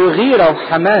انفعال وغيرة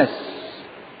وحماس.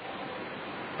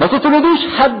 ما تطردوش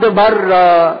حد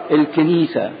بره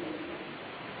الكنيسة،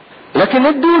 لكن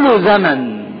ادوا له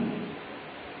زمن.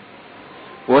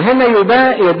 وهنا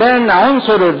يبان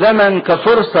عنصر الزمن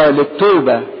كفرصة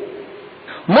للتوبة.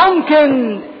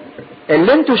 ممكن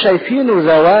اللي انتوا شايفينه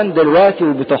زوان دلوقتي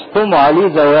وبتحكموا عليه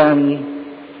زوان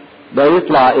ده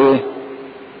يطلع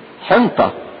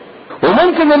حنطة.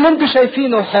 وممكن اللي انتوا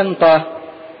شايفينه حنطة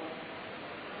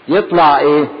يطلع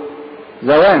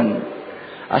زوان.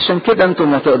 عشان كده انتوا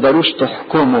ما تقدروش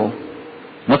تحكموا،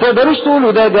 ما تقدروش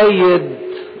تقولوا ده جيد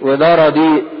وده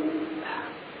رديء،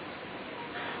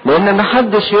 لان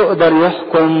محدش يقدر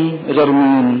يحكم غير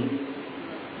مين؟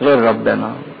 غير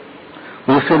ربنا،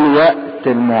 وفي الوقت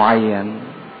المعين.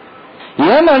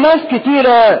 ياما ناس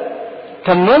كتيرة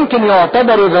كان ممكن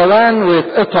يعتبروا زوان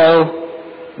ويتقطعوا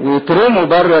ويترموا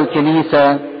بره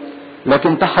الكنيسة،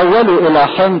 لكن تحولوا الى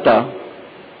حنطة.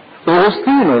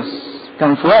 أغسطينوس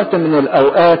كان في وقت من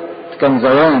الاوقات كان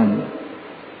زوان،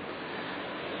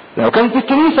 لو كانت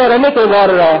الكنيسة رمته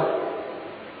بره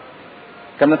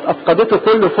كانت افقدته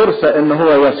كل فرصة ان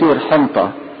هو يصير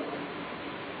حنطة.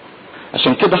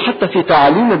 عشان كده حتى في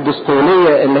تعاليم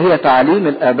الدسقولية اللي هي تعاليم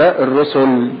الآباء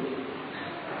الرسل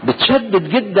بتشدد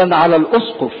جدا على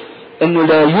الأسقف انه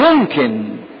لا يمكن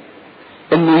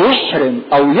انه يحرم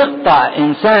او يقطع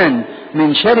انسان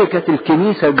من شركة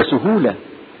الكنيسة بسهولة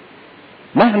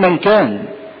مهما كان.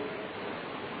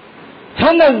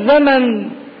 هنا الزمن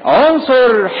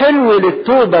عنصر حلو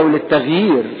للتوبة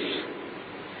وللتغيير.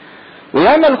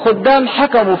 وياما الخدام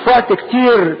حكموا في وقت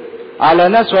كتير على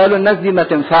ناس وقالوا الناس دي ما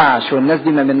تنفعش، والناس دي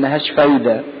ما منهاش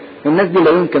فايدة، والناس دي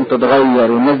لا يمكن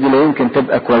تتغير، والناس دي لا يمكن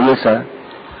تبقى كويسة.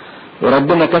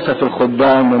 وربنا كسف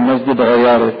الخدام والناس دي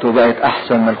اتغيرت وبقت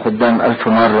احسن من الخدام 1000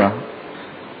 مرة.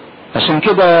 عشان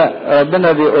كده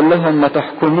ربنا بيقول لهم ما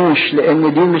تحكموش،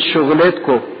 لان دي مش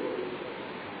شغلتكم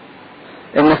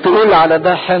انك تقول على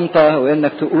ده حنطة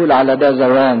وانك تقول على ده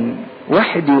زوان.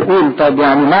 واحد يقول طب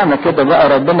يعني معنى كده بقى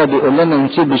ربنا بيقول لنا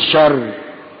نسيب الشر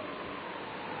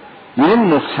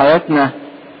ينمو في حياتنا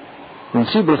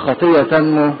ونسيب الخطية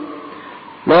تنمو؟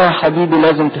 لا يا حبيبي،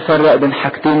 لازم تفرق بين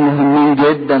حاجتين مهمين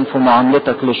جدا في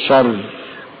معاملتك للشر.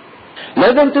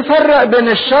 لازم تفرق بين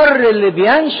الشر اللي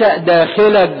بينشأ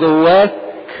داخلك جواك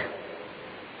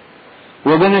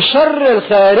وبين الشر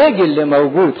الخارجي اللي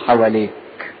موجود حواليك.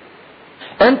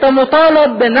 انت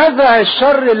مطالب بنزع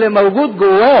الشر اللي موجود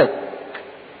جواك،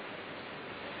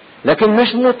 لكن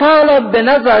مش مطالب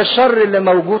بنزع الشر اللي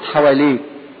موجود حواليك.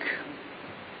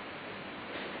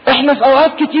 احنا في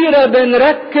اوقات كتيرة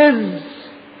بنركز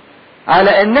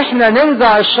على ان احنا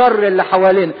ننزع الشر اللي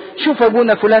حوالينا. شوف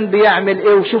ابونا فلان بيعمل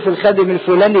ايه، وشوف الخادم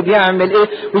الفلاني بيعمل ايه،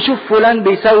 وشوف فلان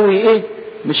بيسوي ايه.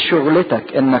 مش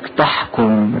شغلتك انك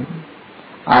تحكم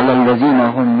على الذين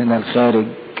هم من الخارج،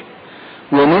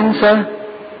 وننسى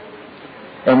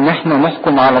ان احنا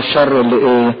نحكم على الشر اللي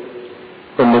ايه،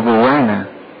 اللي جوانا.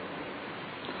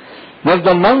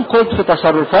 نفضل ننقد في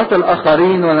تصرفات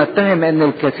الاخرين ونتهم ان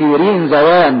الكثيرين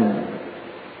زوان،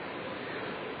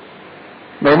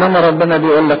 بينما ربنا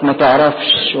بيقول لك ما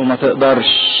تعرفش وما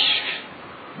تقدرش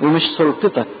ومش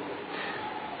سلطتك.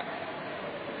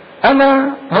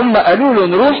 هم قالوا له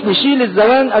نروح نشيل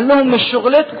الزوان، قال لهم مش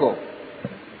شغلتكم،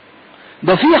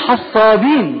 ده في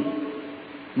حصابين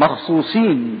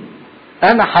مخصوصين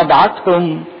انا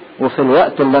هبعتهم، وفي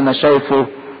الوقت اللي انا شايفه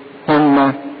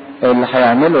هم اللي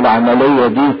هيعملوا العملية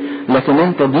دي، لكن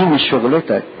انت دي مش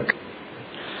شغلتك.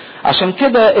 عشان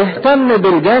كده اهتم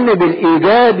بالجانب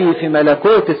الايجابي في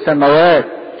ملكوت السماوات.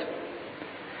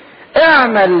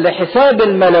 اعمل لحساب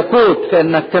الملكوت في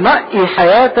انك تنقي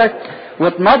حياتك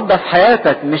وتنظف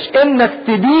حياتك، مش انك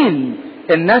تدين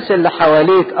الناس اللي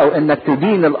حواليك او انك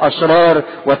تدين الاشرار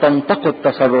وتنتقد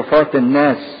تصرفات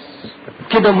الناس.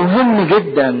 كده مهم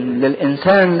جدا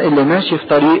للانسان اللي ماشي في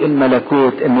طريق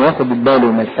الملكوت انه ياخد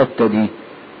باله من الحتة دي.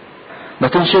 ما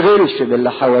تنشغلش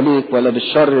باللي حواليك ولا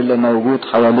بالشر اللي موجود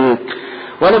حواليك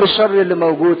ولا بالشر اللي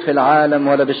موجود في العالم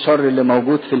ولا بالشر اللي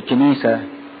موجود في الكنيسة،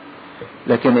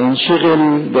 لكن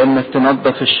انشغل بانك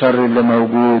تنظف الشر اللي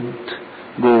موجود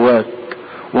جواك.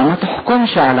 وما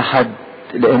تحكمش على حد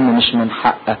لانه مش من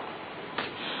حقك.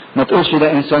 ما تقولش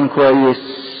ده انسان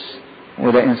كويس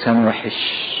وده انسان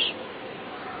وحش،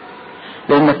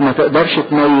 لانك ما تقدرش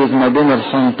تميز ما بين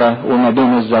الحنطة وما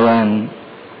بين الزوان.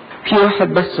 في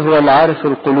واحد بس هو اللي عارف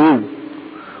القلوب،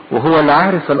 وهو اللي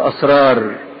عارف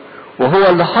الاسرار، وهو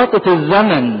اللي حاطط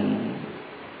الزمن.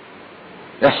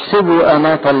 احسبوا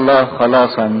اناة الله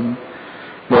خلاصا،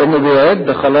 لانه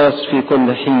بيعد خلاص في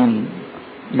كل حين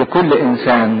لكل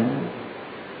انسان.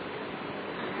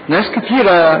 ناس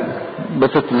كتيرة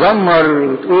بتتذمر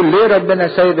وتقول ليه ربنا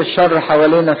سايب الشر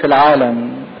حوالينا في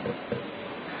العالم.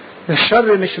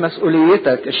 الشر مش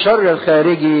مسؤوليتك، الشر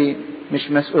الخارجي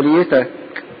مش مسؤوليتك،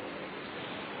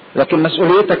 لكن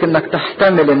مسؤوليتك انك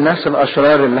تحتمل الناس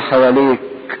الاشرار اللي حواليك.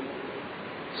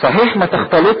 صحيح ما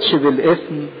تختلطش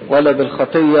بالاثم ولا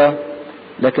بالخطية،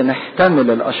 لكن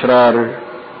احتمل الاشرار.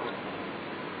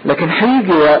 لكن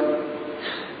هيجي وقت،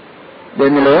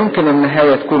 لان لا يمكن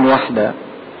النهاية تكون واحدة.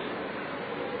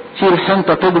 في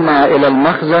الحنطة تجمع الى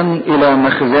المخزن الى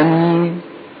مخزني،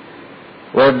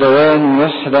 والدوان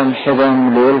يحدم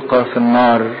حدم ليلقى في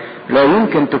النار. لا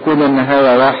يمكن تكون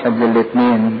النهاية واحد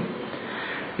للاثنين،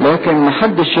 لكن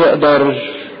محدش يقدر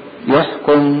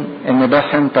يحكم ان ده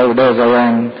حنطة وده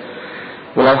زوان.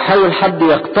 ولو حاول حد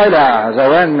يقتلع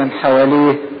زوان من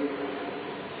حواليه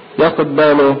ياخد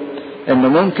باله ان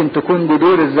ممكن تكون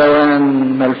جذور الزوان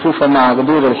ملفوفة مع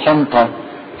جذور الحنطة،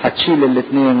 هتشيل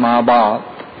الاثنين مع بعض.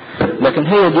 لكن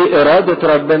هي دي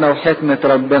ارادة ربنا وحكمة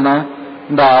ربنا،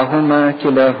 دعهما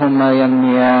كلاهما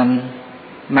ينميان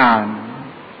معا.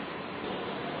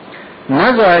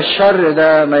 نزع الشر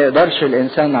ده ما يقدرش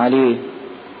الانسان عليه،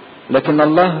 لكن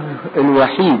الله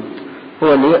الوحيد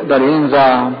هو اللي يقدر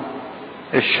ينزع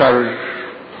الشر.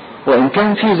 وان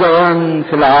كان في زوان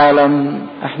في العالم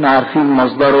احنا عارفين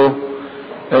مصدره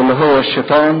اللي هو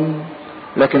الشيطان،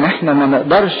 لكن احنا ما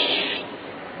نقدرش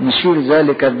نشيل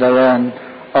ذلك الزوان.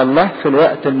 الله في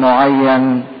الوقت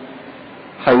المعين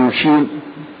هيشيل،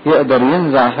 يقدر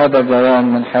ينزع هذا الزوان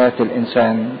من حياة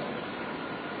الانسان.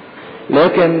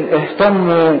 لكن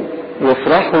اهتموا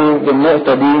وافرحوا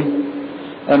بالنقطة دي،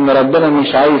 ان ربنا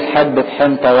مش عايز حبة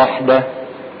حنطة واحدة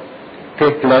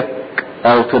تهلك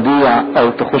او تضيع او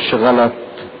تخش غلط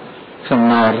في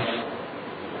النار.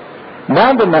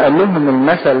 بعد ما قال لهم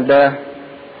المثل ده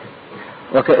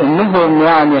وكأنهم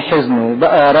يعني حزنوا،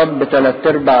 بقى يا رب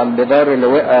 3/4 البذار اللي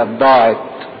وقع ضاعت،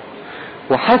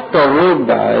 وحتى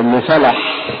الربع اللي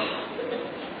فلح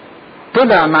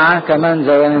طلع معاه كمان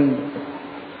زوان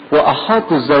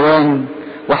واحاط الزوان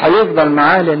وهيفضل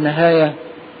معاه للنهاية.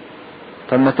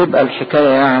 طب ما تبقى الحكاية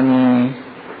يعني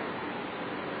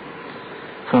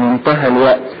في منتهى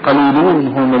الوقت. قليلون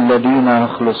هم الذين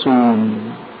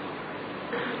يخلصون.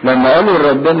 لما قالوا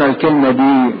لربنا الكلمة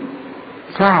دي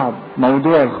صعب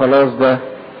موضوع الخلاص ده.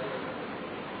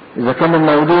 اذا كان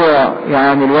الموضوع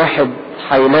يعني الواحد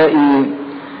هيلاقي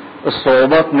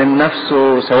الصعوبات من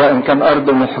نفسه، سواء كان ارض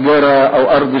محجرة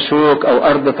او ارض شوك او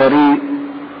ارض طريق،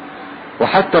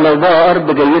 وحتى لو بقى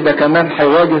ارض جيدة كمان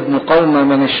هيواجه مقاومة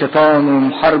من الشيطان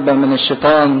ومحاربة من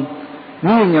الشيطان.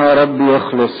 مين يا رب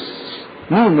يخلص؟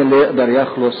 مين اللي يقدر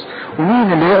يخلص؟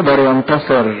 ومين اللي يقدر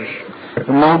ينتصر؟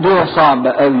 الموضوع صعب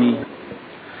قوي.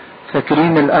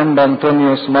 فاكرين الانبا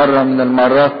انطونيوس مرة من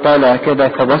المرات طالع كده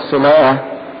فبص لقى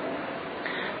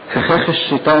فخاخ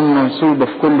الشيطان منصوبة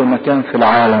في كل مكان في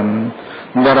العالم،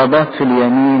 ضربات في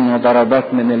اليمين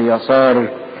وضربات من اليسار.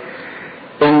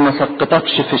 ان ما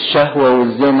سقطكش في الشهوة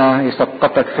والزنا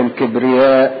يسقطك في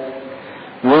الكبرياء،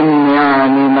 وان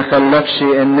يعني ما خلكش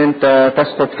ان انت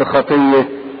تسقط في خطية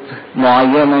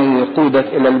معينة يقودك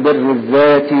الى البر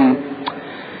الذاتي.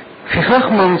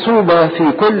 فخاخ منصوبة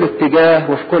في كل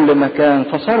اتجاه وفي كل مكان.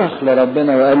 فصرخ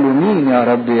لربنا وقال له مين يا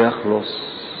رب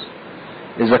يخلص؟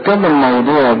 اذا كان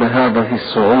الموضوع بهذه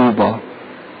الصعوبة،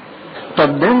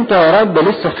 طب ده انت يا رب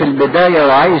لسه في البداية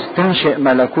وعايز تنشئ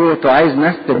ملكوت وعايز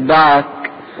ناس تتبعك،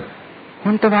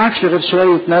 وانت معكش غير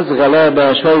شوية ناس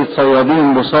غلابة، شوية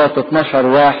صيادين بساط 12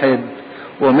 واحد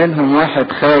ومنهم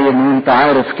واحد خاين وانت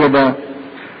عارف كده،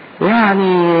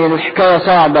 يعني الحكاية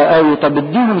صعبة قوي. طب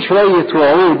اديهم شوية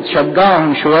وعود،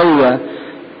 شجعهم شوية.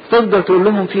 تفضل تقول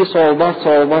لهم في صعوبات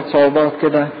صعوبات صعوبات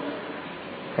كده.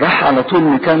 راح على طول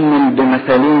مكمل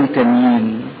بمثالين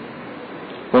تانيين،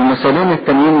 والمثالين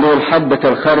التانيين دول حبة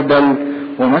الخردل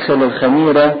ومثل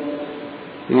الخميرة،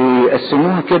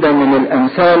 يقسموها كده من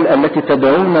الامثال التي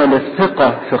تدعونا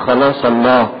للثقة في خلاص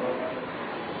الله.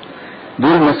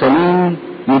 دول مثالين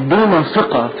يدونا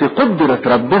ثقة في قدرة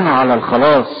ربنا على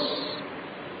الخلاص.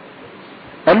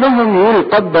 قال لهم يقول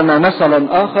قدم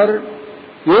مثلا اخر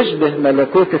يشبه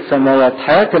ملكوت السماوات.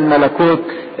 حياة الملكوت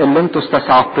اللي انتوا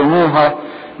استصعبتموها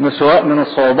سواء من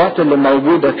الصعوبات اللي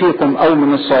موجودة فيكم او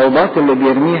من الصعوبات اللي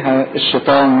بيرميها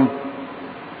الشيطان،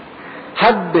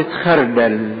 حبة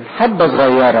خردل، حبة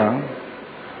صغيرة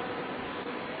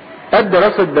قد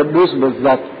راس الدبوس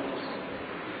بالظبط،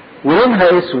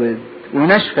 ولونها اسود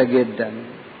وناشفة جدا.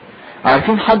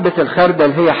 عارفين حبة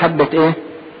الخردل هي حبة ايه؟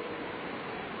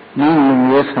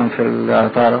 مين يفهم في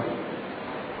العطارة؟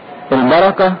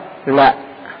 البركة؟ لا،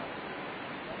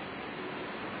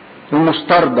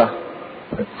 المستردة.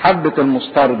 حبة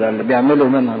المستردة اللي بيعملوا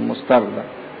منها المستردة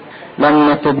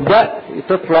لما تبدأ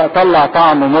تطلع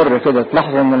طعم مر كده،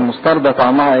 تلاحظ ان المستردة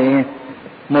طعمها ايه؟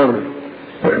 مر.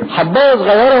 حباية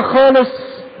صغيرة خالص،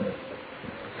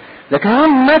 لكن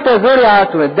هم متى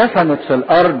زرعت واتدفنت في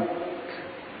الارض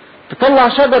تطلع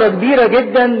شجرة كبيرة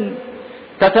جدا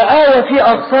تتآوى في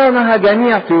اغصانها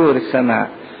جميع طيور السماء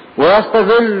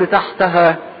ويستظل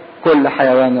تحتها كل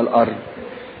حيوان الارض.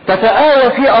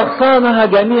 تتآوى في اغصانها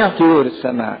جميع طيور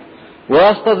السماء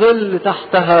ويستظل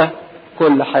تحتها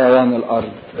كل حيوان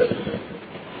الارض.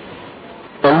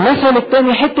 المثل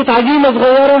الثاني حتة عجينة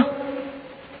صغيرة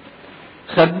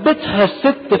خبتها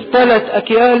الست في 3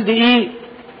 أكيال دقيق،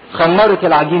 خمرت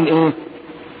العجين ايه؟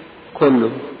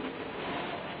 كله.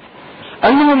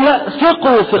 قال لهم لا،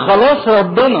 ثقوا في خلاص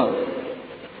ربنا،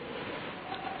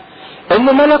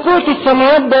 ان ملكوت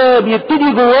السماوات ده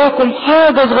بيبتدي جواكم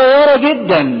حاجة صغيرة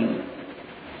جدا،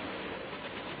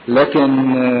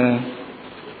 لكن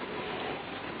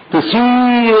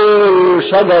تصير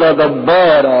شجرة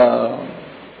جبارة.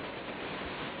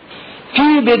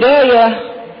 في بداية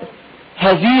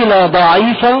هزيلة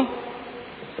ضعيفة،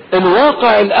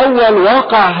 الواقع الاول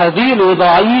واقع هزيل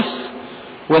وضعيف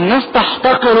والناس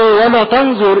تحتقره ولا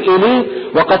تنظر اليه،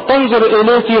 وقد تنظر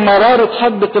اليه في مرارة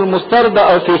حبة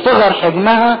المستردة او في صغر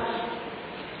حجمها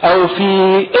او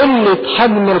في قلة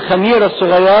حجم الخميرة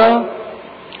الصغيرة.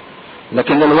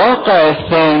 لكن الواقع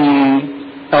الثاني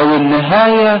او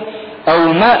النهاية او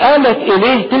ما آلت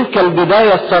اليه تلك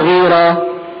البداية الصغيرة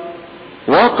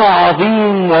واقع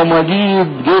عظيم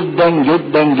ومجيد جدا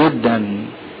جدا جدا.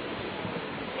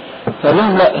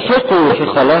 فلهم لا، ثقوا في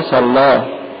خلاص الله.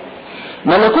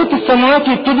 ملكوت السماوات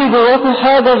يبتدي جواكم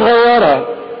حاجة صغيرة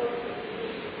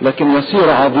لكن يصير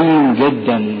عظيم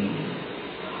جدا.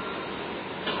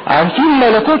 عارفين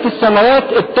ملكوت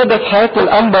السماوات ابتدت حياة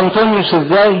الانبا انطونيوس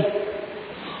ازاي؟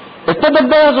 ابتدت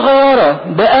بآية صغيرة،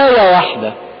 بآية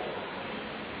واحدة،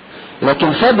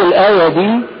 لكن خد الآية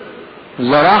دي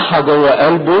زرعها جوه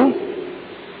قلبه،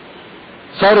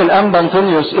 صار الانبا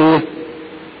انطونيوس ايه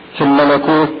في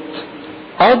الملكوت؟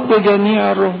 اب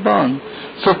جميع الرهبان.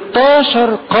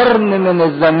 16 قرن من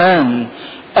الزمان،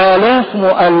 آلاف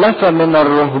مؤلفة من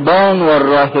الرهبان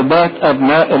والراهبات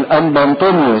ابناء الانبا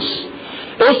انطونيوس،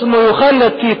 اسمه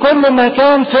يخلد في كل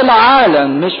مكان في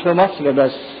العالم مش في مصر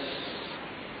بس.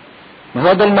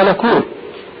 هذا الملكوت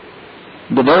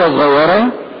بداية صغيرة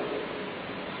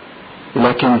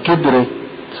لكن كبرت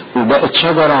وبقت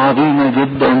شجرة عظيمة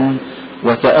جدا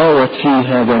وتآوت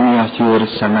فيها جميع طيور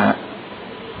السماء.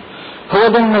 هو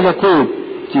ده الملكوت.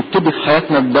 يبتدي في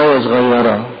حياتنا بداية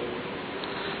صغيرة،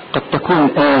 قد تكون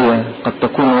آية، قد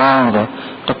تكون وعظة،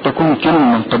 قد تكون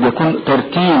كلمة، قد يكون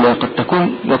ترتيلة، قد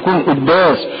يكون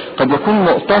قداس، قد يكون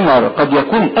مؤتمر، قد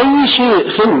يكون أي شيء،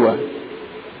 خلوة،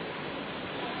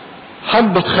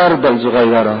 حبة خردل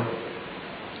صغيرة.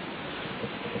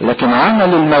 لكن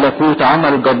عمل الملكوت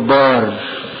عمل جبار،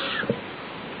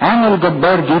 عمل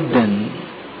جبار جدا.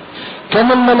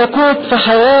 كان الملكوت في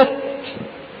حياة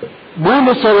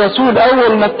بولس الرسول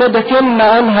أول ما ابتدى كلمة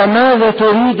قالها: ماذا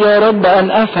تريد يا رب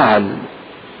أن أفعل؟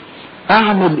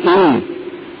 أعمل إيه؟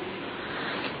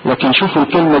 لكن شوفوا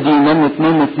الكلمة دي نمت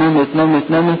نمت نمت نمت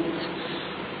نمت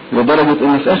لدرجة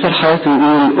إن في آخر حياته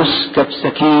يقول: أسكب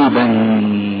سكيبا.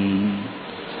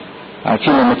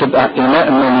 عارفين لما تبقى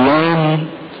إناء مليان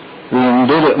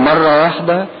ويندلق مرة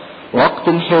واحدة: وقت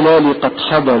انحلالي قد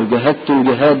حضر، جهدت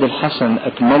الجهاد الحسن،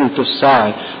 أكملت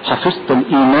السعي، حفظت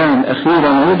الإيمان، أخيرا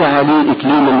وضع لي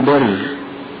إكليل البر.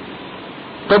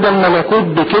 ابتدى الملكوت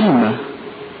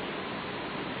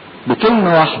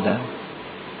بكلمة واحدة،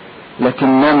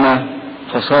 لكنما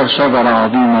فصار شجرة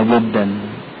عظيمة جدا.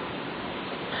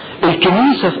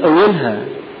 الكنيسة في أولها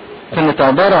كانت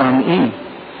عبارة عن إيه؟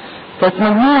 كانت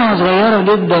مجموعة صغيرة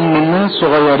جدا من ناس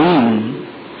صغيرين،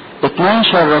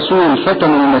 12 رسول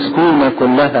فتنوا المسكونة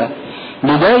كلها.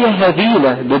 بداية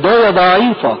هزيلة، بداية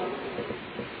ضعيفة،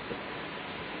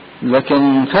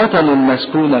 لكن فتنوا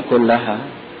المسكونة كلها.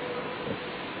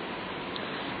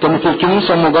 كانت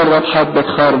الكنيسة مجرد حبة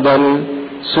خردل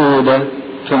سودة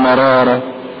في مرارة،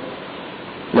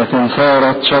 لكن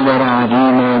صارت شجرة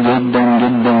عظيمة جدا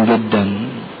جدا جدا.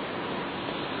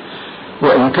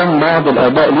 وإن كان بعض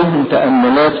الآباء لهم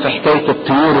تأملات في حكاية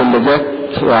الطيور اللي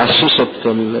جت وعششت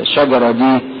في الشجرة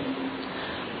دي،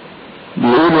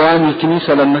 بيقولوا يعني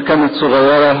الكنيسة لما كانت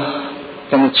صغيرة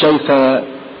كانت شايفة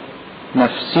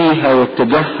نفسيها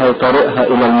واتجاهها وطريقها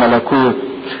إلى الملكوت،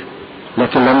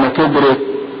 لكن لما كبرت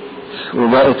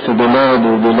وبقت في بلاد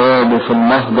وبلاد وفي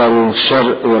المهجر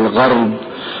والشرق والغرب،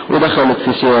 ودخلت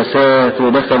في سياسات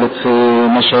ودخلت في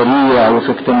مشاريع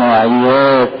وفي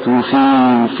اجتماعيات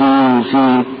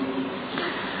وفي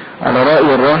على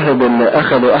رأي الراهب اللي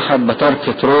أخذوا أحد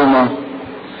بطاركة روما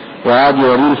وقعد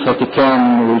يوريه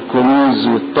الفاتيكان والكنوز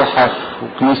والتحف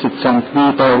وكنيسة سانت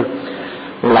بيتر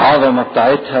والعظمة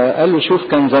بتاعتها، قال له: شوف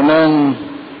كان زمان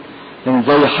كان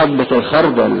زي حبة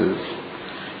الخردل،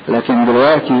 لكن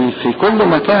دلوقتي في كل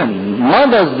مكان.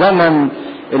 مضى الزمن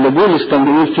اللي بولس كان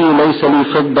بيقول فيه: ليس لي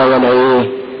فضة ولا ايه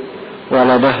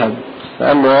ولا ذهب.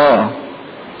 فقال له: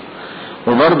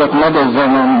 وبرضك مضى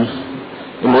الزمن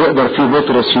اللي يقدر فيه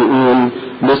بطرس يقول: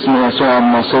 باسم يسوع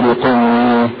الناصري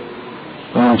قوم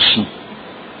وامشي.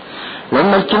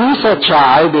 لما الكنيسة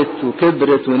اتشعبت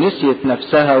وكبرت ونسيت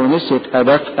نفسها ونسيت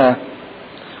هدفها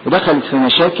ودخلت في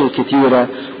مشاكل كتيرة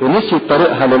ونسيت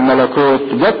طريقها للملكوت،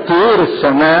 جت طيور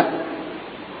السماء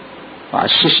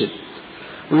وعششت.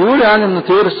 ويقول يعني ان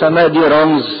طيور السماء دي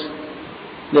رمز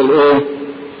للايه؟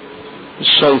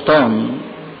 الشيطان.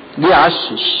 دي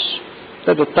عشش،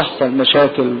 ابتدت تحصل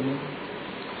مشاكل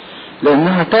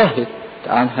لانها تاهت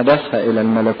عن هدفها الى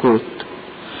الملكوت.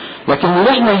 لكن اللي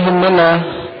احنا يهمنا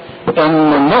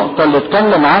ان النقطة اللي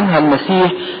اتكلم عنها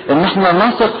المسيح ان احنا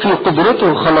نثق في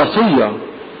قدرته الخلاصية،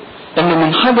 ان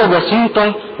من حاجة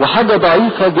بسيطة وحاجة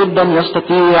ضعيفة جدا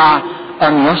يستطيع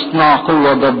ان يصنع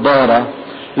قوة جبارة.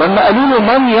 لما قالوا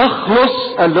له: من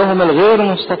يخلص؟ قال لهم: الغير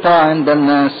مستطاع عند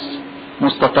الناس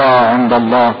مستطاع عند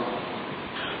الله.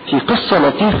 في قصة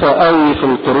لطيفة قوي في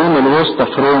القرون الوسطى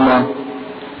في روما،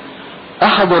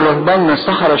 احد الرهبان من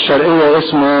الصحراء الشرقية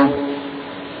اسمه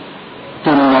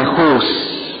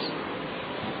تيماخوس.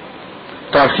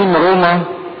 تعرفين روما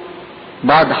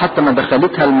بعد حتى ما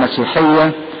دخلتها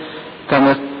المسيحية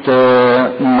كانت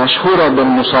مشهورة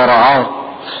بالمصارعات.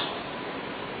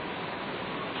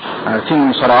 عارفين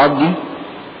المصارعات دي؟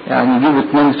 يعني يجيبوا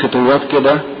 2 فتوات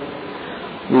كده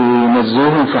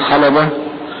وينزلوهم في حلبة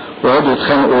ويقعدوا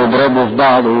يتخانقوا ويضربوا في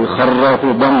بعض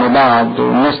ويخرطوا دم بعض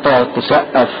والناس تقعد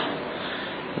تسقف.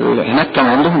 هناك كان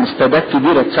عندهم استادات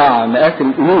كبيرة تسع مئات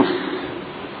الألوف.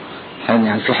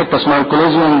 يعني في حتة اسمها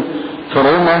الكولوزيوم في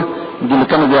روما دي اللي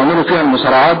كانوا بيعملوا فيها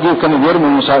المصارعات دي، وكانوا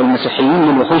بيرموا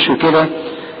المسيحيين للوحوش وكده،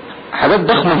 حاجات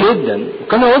ضخمة جدا.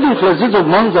 وكانوا يقعدوا يتلذذوا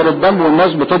بمنظر الدم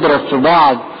والناس بتضرب في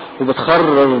بعض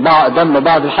وبتخرر دم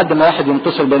بعض لحد ما واحد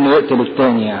ينتصر بانه يقتل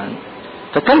الثاني يعني.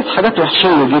 فكانت حاجات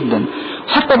وحشية جدا.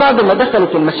 حتى بعد ما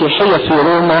دخلت المسيحية في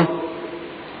روما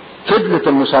فضلت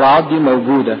المصارعات دي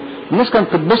موجودة، الناس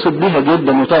كانت تتبسط بيها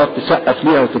جدا وتقعد تسقف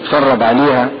ليها وتتفرج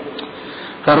عليها.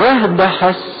 فالراهب ده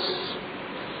حس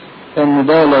ان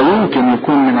ده لا يمكن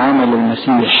يكون من عمل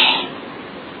المسيح،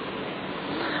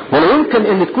 ولا يمكن يمكن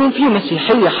ان تكون في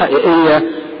مسيحية حقيقية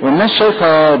والناس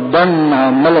شايفة الدم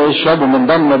عمال يشربوا من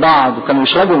دم بعض، وكانوا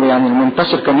يشربوا يعني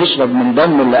المنتصر كان يشرب من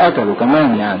دم اللي قتله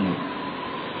كمان يعني.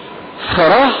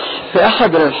 فراح في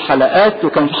احد الحلقات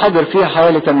وكان حاضر فيها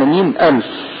حوالي 80,000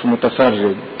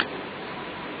 متفرج،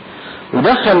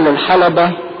 ودخل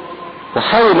الحلبة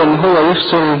وحاول ان هو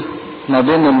يفصل ما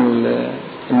بين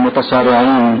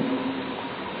المتصارعين،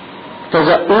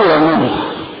 تزقوه منه،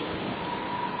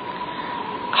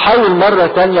 حاول مرة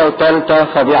تانية وتالتة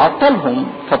فبيعطلهم،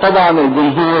 فطبعا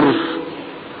الجمهور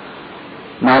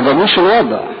ما عجبوش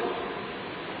الوضع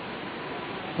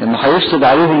انه هيفسد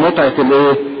عليهم متعة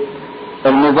الايه؟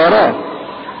 المباراة،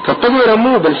 فابتدوا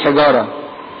يرموه بالحجارة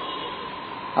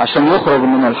عشان يخرج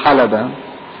من الحلبة،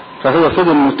 فهو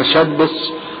فضل متشبث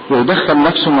ويدخل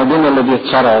نفسه ما بين اللي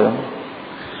بيتصارعوا.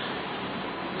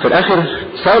 في الاخر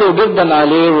صاروا جدا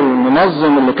عليه،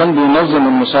 والمنظم اللي كان بينظم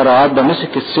المصارعات ده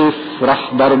مسك السيف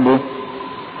وراح ضربه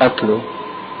قتله،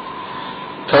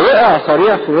 فوقع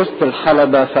صريع في وسط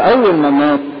الحلبة. فاول ما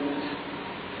مات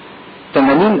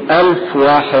 80,000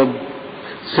 واحد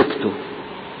سكتوا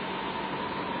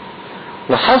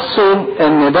وحسوا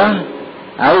ان ده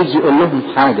عايز يقول لهم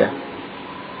حاجة،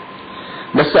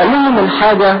 بس قال لهم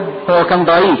الحاجة هو كان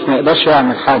ضعيف ما يقدرش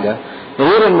يعمل حاجة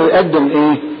غير انه يقدم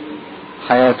ايه؟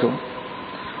 حياته.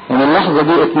 ومن اللحظة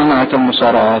دي اتمنعت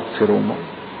المصارعات في روما.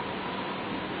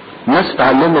 الناس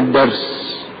اتعلمت درس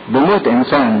بموت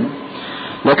انسان،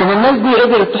 لكن الناس دي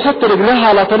قدرت تحط رجلها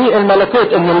على طريق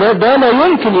الملكوت، ان ده لا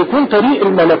يمكن يكون طريق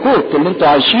الملكوت اللي انتوا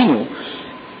عايشينه.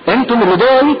 انتم اللي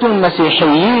دعيتم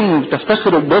المسيحيين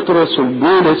بتفتخروا ببطرس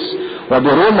وبولس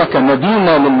وبروما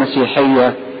كمدينة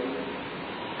للمسيحية،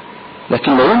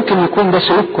 لكن لا يمكن يكون ده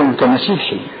سلوككم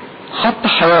كمسيحي. حتى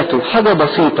حياته حاجة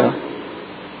بسيطة،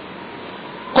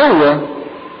 قوة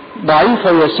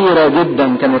ضعيفة يسيرة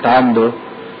جدا كانت عنده،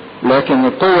 لكن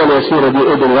القوة اليسيرة دي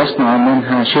قدر يصنع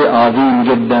منها شيء عظيم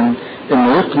جدا،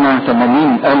 انه يقنع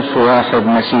 80,000 واحد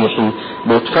مسيحي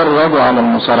بيتفرجوا على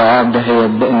المصارعات دهيت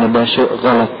بان ده شيء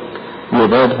غلط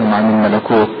يبعدهم عن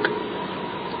الملكوت.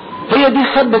 هي دي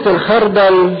حبة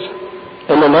الخردل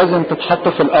اللي لازم تتحط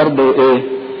في الارض وايه؟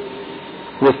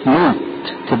 وتموت،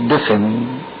 تدفن.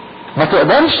 ما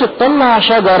تقدرش تطلع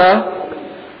شجرة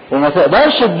وما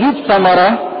تقدرش تجيب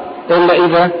ثمرة الا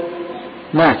اذا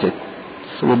ماتت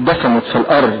واتدفنت في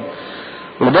الارض.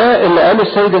 وده اللي قاله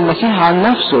السيد المسيح عن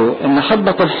نفسه، ان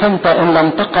حبة الحنطة ان لم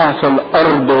تقع في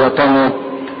الارض وتموت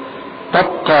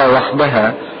تبقى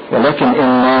وحدها، ولكن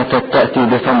ان ماتت تأتي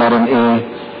بثمر ايه؟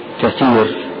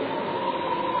 كثير.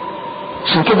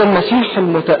 عشان كده المسيح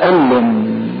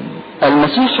المتألم،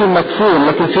 المسيح المدفون،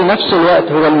 لكن في نفس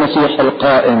الوقت هو المسيح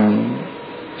القائم.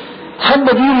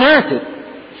 الحبة دي ماتت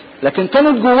لكن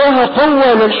كانت جواها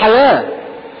قوة للحياة،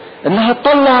 انها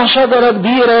تطلع شجرة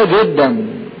كبيرة جدا.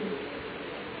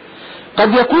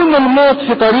 قد يكون الموت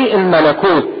في طريق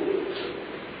الملكوت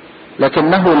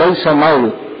لكنه ليس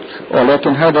موت،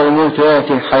 ولكن هذا الموت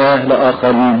يعطي حياة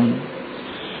لآخرين.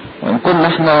 وإن كنا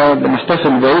احنا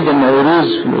بنحتفل بعيد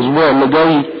النوروز في الأسبوع اللي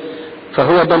جاي،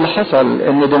 فهو ده اللي حصل،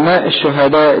 ان دماء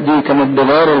الشهداء دي كانت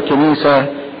بغار الكنيسة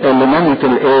اللي نمت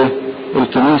الايه؟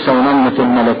 الكنيسة ونمت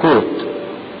الملكوت.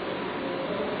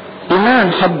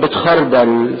 إيمان حبة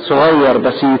خردل صغير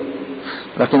بسيط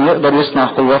لكن يقدر يصنع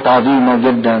قوات عظيمة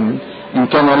جدا. إن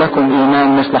كان لكم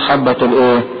إيمان مثل حبة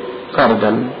الايه؟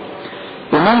 خردل.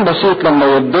 إيمان بسيط لما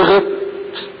يضغط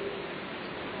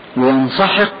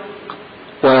وينسحق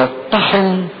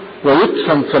ويطحن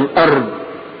ويدفن في الأرض،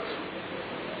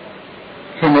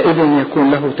 حينئذ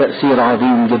يكون له تأثير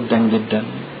عظيم جدا جدا.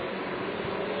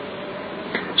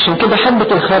 عشان كده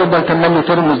حبة الخردل تملي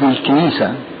ترمز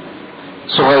للكنيسة،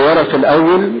 صغيرة في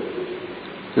الأول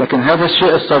لكن هذا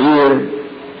الشيء الصغير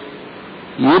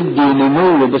يدي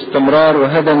نمو باستمرار،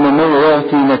 وهذا النمو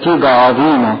يعطي نتيجة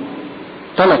عظيمة.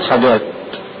 3 حاجات: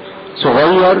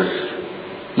 صغير،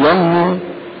 ينمو،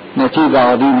 نتيجة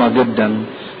عظيمة جدا.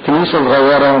 كنيسة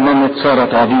صغيرة نمت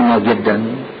صارت عظيمة جدا.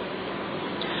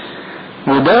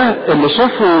 وده اللي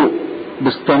شافوا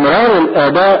باستمرار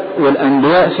الآباء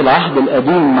والأنبياء في العهد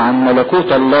القديم مع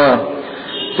ملكوت الله.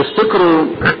 تفتكروا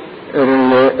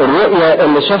الرؤية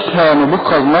اللي شافها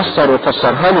نبوخذ نصر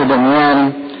وفسرها له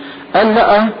دانيال؟ قال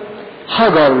لقى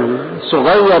حجر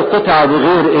صغير قطع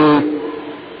بغير ايه؟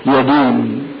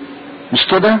 يدين. مش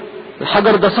كده؟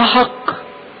 الحجر ده سحق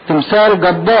تمثال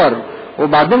جبار،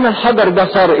 وبعدين الحجر ده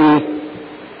صار ايه؟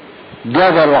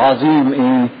 جبل عظيم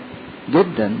ايه؟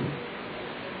 جدا.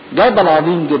 جبل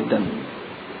عظيم جدا.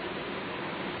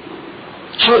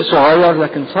 شيء صغير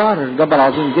لكن صار جبل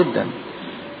عظيم جدا.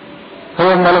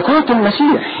 هو ملكوت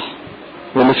المسيح،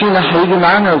 واللي فينا هيجي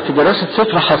معانا في دراسة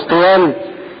سفر حزقيال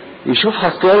يشوف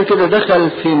حسقيال كده دخل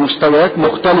في مستويات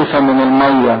مختلفة من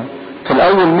المية. في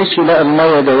الاول مشي لقى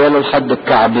المية جايله لحد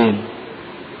الكعبين،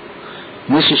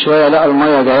 مشي شوية لقى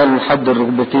المية جايله لحد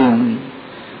الركبتين،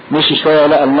 مشي شوية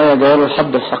لقى المية جايله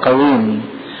لحد الحقوين،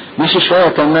 مشي شوية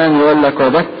كمان يقول لك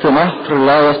وجدت نهر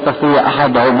لا يستطيع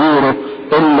احد عبوره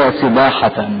الا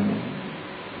سباحة.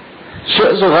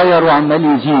 شيء صغير وعمال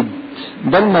يزيد.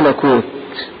 ده الملكوت.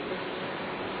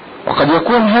 وقد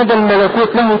يكون هذا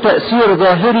الملكوت له تأثير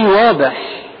ظاهري واضح.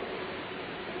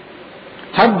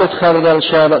 حبة خردل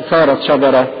صارت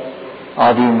شجرة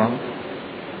عظيمة.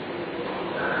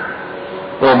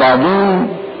 وبعدين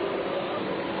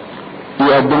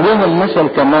يقدم لهم مثل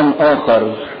كمان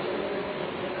آخر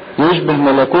يشبه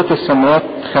ملكوت السماوات.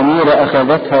 خميرة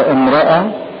أخذتها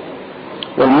امرأة،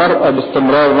 والمرأة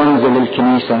باستمرار رمز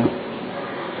للكنيسة،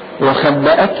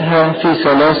 وخبأتها في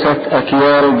 3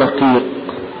 أكيال دقيق.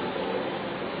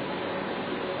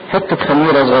 حتة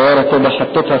خميرة صغيرة كده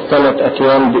حطتها في 3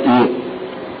 أكيال دقيق،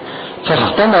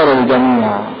 فاختمر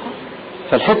الجميع.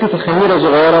 فالحتة الخميرة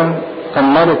صغيرة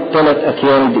خمرت 3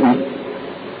 أكيال دقيق.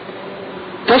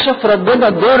 كشف ربنا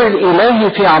الدور الإلهي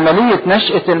في عملية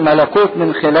نشأة الملكوت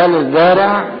من خلال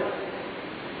الزارع،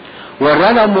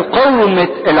 ورانا مقاومة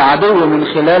العدو من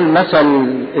خلال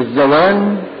مثل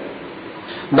الزوان.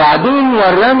 بعدين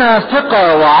ورانا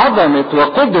ثقة وعظمة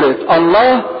وقدرة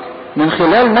الله من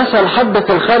خلال مثل حبة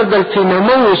الخردل في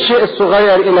نمو الشيء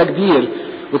الصغير إلى كبير.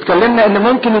 واتكلمنا ان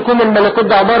ممكن يكون الملكوت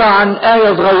ده عبارة عن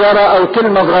آية صغيرة او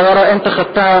كلمة صغيرة انت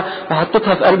خدتها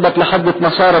وحطيتها في قلبك لحد ما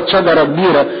صارت شجرة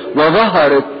كبيرة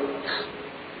وظهرت.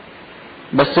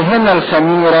 بس هنا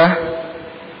الخميرة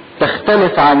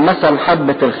تختلف عن مثل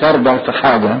حبة الخردل في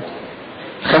حاجة.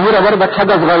 الخميرة برضك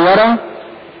حاجة صغيرة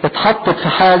اتحطت في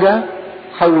حاجة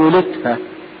حولتها.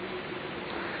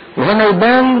 وهنا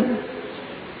يبان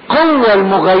قوة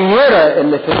المغيرة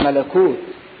اللي في الملكوت.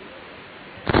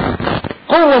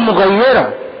 قوة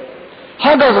مغيرة،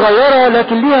 حاجة صغيرة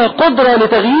لكن ليها قدرة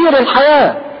لتغيير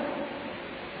الحياة.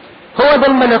 هو ده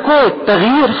الملكوت،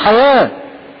 تغيير حياة.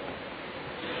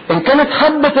 ان كانت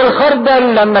حبة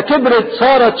الخردل لما كبرت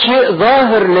صارت شيء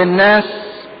ظاهر للناس،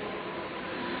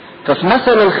 ففي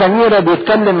مثل الخميرة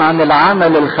بيتكلم عن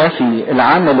العمل الخفي،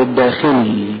 العمل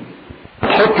الداخلي.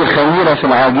 تحط الخميرة في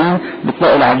العجين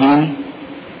بتلاقي العجين،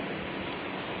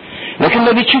 لكن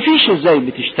ما بتشوفيش ازاي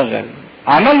بتشتغل.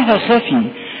 عملها خفي،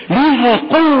 ليها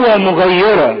قوة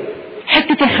مغيرة.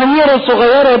 حتة الخميرة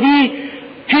الصغيرة دي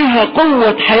فيها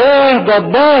قوة حياة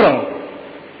جبارة،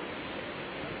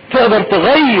 تقدر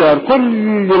تغير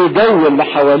كل الجو اللي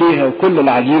حواليها وكل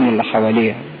العجين اللي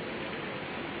حواليها.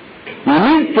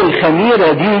 وميزة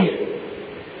الخميرة دي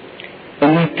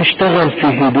انها بتشتغل في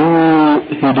هدوء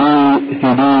هدوء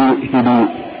هدوء هدوء.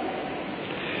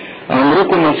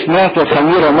 عمركم ما سمعتوا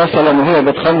الخميرة مثلا وهي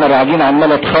بتخمر عجين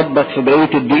عمالة تخبط في بقية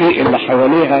الدقيق اللي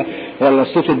حواليها، ولا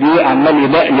صوت الدقيق عمال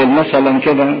يبقلل مثلا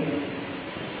كده؟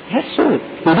 الصوت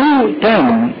هدوء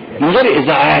تام من غير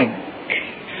ازعاج.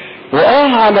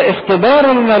 على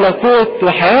اختبار الملكوت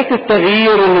وحياة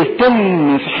التغيير اللي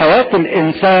يتم في حياة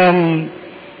الانسان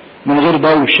من غير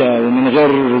دوشة ومن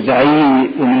غير زعيق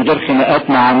ومن غير خناقات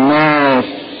مع الناس.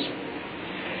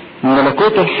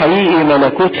 الملكوت الحقيقي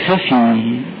ملكوت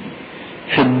خفي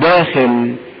في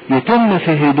الداخل، يتم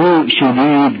في هدوء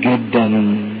شديد جدا،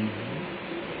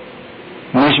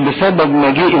 مش بسبب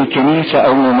مجيء الكنيسة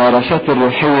او ممارسات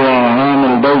الروحية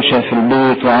عامل دوشة في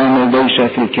البيت وعامل دوشة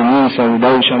في الكنيسة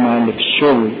ودوشة مع اللي في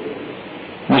الشغل.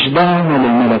 مش ده عمل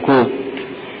الملكوت.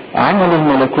 عمل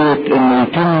الملكوت انه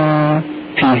يتم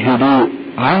في هدوء،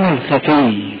 عمل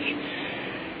خفي،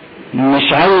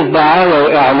 مش عايز دعاية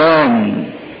واعلان.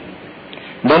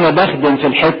 ده انا بخدم في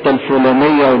الحتة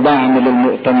الفلانية وبعمل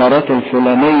المؤتمرات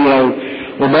الفلانية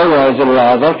وبوعظ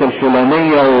الوعظات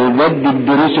الفلانية وبدي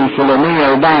الدروس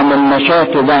الفلانية وبعمل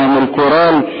نشاط وبعمل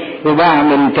كورال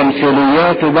وبعمل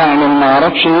تمثيليات وبعمل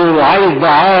معرفش ايه وعايز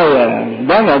دعاية.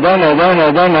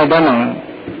 دنا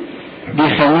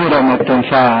دي خميرة ما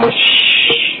بتنفعش.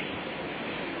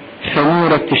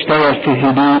 خميرة بتشتغل في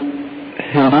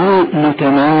هدوء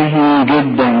متناهي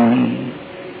جدا.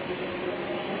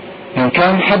 إن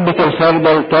كان حبة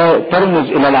الخردل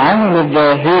ترمز إلى العمل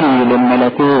الظاهري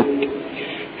للملكوت،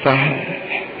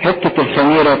 فحتة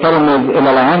الخميرة ترمز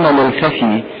إلى العمل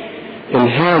الخفي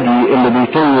الهادي اللي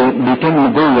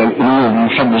بيتم جوه القلوب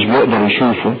محدش بيقدر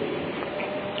يشوفه.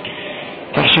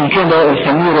 فعشان كده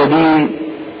الخميرة دي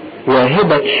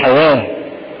واهبة حياة.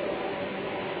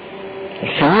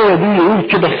 الخميرة دي يقول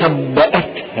كده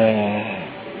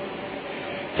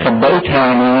خبأتها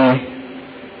يعني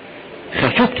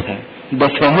خفتها،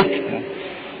 دفنتها.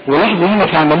 ولاحظوا هنا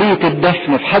في عملية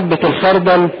الدفن في حبة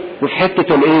الخردل وفي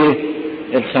حتة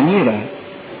الخميرة.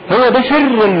 هو ده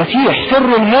سر المسيح،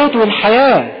 سر الموت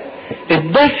والحياة.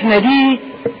 الدفنة دي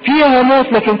فيها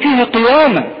موت لكن فيها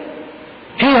قيامة،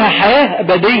 فيها حياة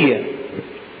أبدية.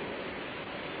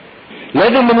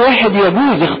 لازم الواحد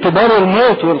يجوز اختبار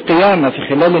الموت والقيامة في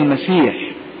خلال المسيح.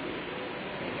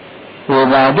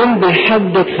 وبعدين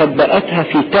بيحدد خبأتها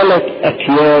في 3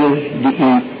 أكيال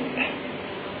دقيق.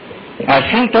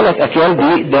 عارفين 3 أكيال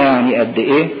دقيق ده يعني قد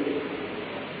ايه؟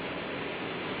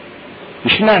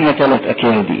 مش معنى 3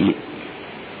 أكيال دقيق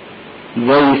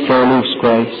زي الثالوث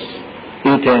كويس.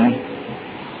 ايه تاني؟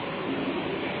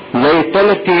 زي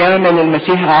ال3 ايام اللي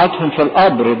المسيح قعدهم في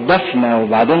القبر، الدفنة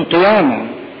وبعدين قيامة.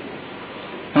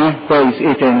 كويس.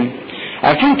 ايه تاني؟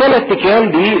 عارفين 3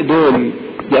 اكيال دقيق دول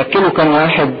يأكلوا كم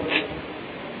واحد؟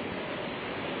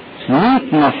 100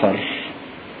 نفر.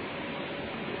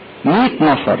 100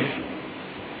 نفر.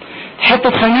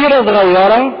 حتة خميرة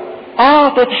صغيرة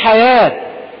أعطت حياة،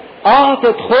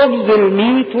 أعطت خبز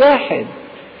ال100 واحد.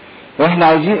 واحنا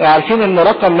عارفين ان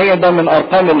رقم 100 ده من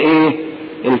ارقام الايه؟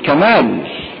 الكمال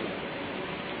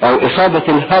او اصابة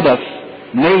الهدف.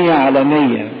 100 على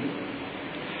 100.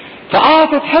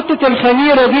 فأعطت حتة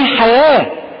الخميرة دي حياة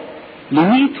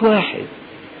ل100 واحد.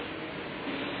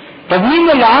 طب مين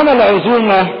اللي عمل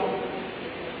عزومة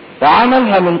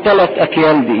وعملها من 3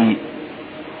 أكيال دقيق؟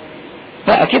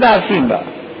 لا اكيد عارفين بقى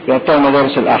يا بتوع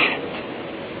مدارس الاحد.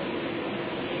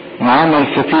 وعمل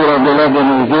فطيرة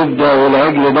بلبن وزبدة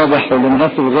والعجل ذبح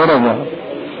للناس الغربة.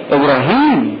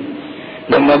 ابراهيم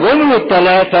لما جم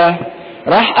ال3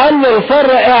 راح قال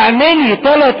لسارة اعملي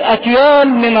 3 أكيال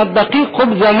من الدقيق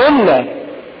خبزة ملة.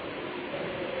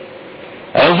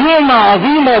 عزومة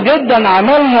عظيمة جدا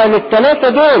عملها لل3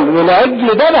 دول والعجل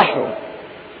ذبحوا.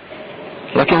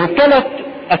 لكن ال3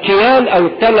 أكيال او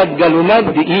ال3 جالونات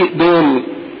دقيق دول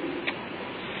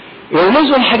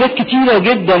يرمزوا لحاجات كتيرة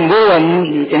جدا جوه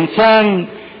الانسان.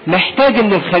 محتاج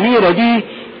ان الخميرة دي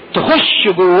تخش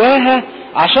جواها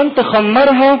عشان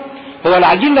تخمرها. هو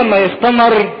العجين لما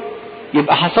يختمر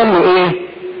يبقى حصل له ايه؟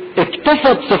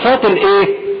 اكتسب صفات الايه؟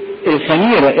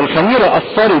 الخميرة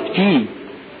اثرت فيه.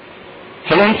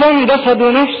 فالانسان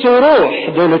جسده نفسه وروح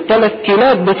دول ال3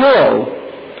 كيلات بتوعه.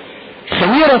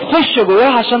 الخميرة تخش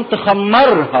جواها عشان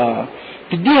تخمرها،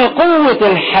 تديها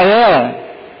قوة الحياة،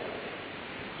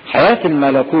 حياة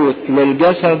الملكوت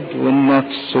للجسد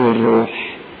والنفس والروح.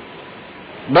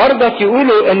 برضك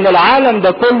يقولوا ان العالم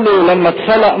ده كله لما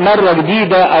اتخلق مرة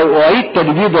جديدة او اعيد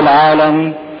تجديد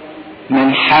العالم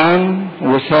من حام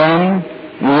وسام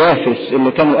ويافس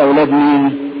اللي كانوا اولاد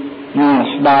مين؟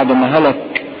 نوح بعد ما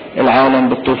هلك العالم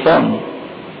بالطوفان.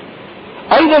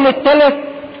 ايضا ال3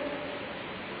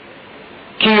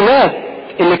 كيلات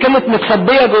اللي كانت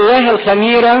متخبية جواها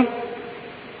الخميرة،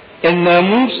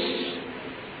 الناموس،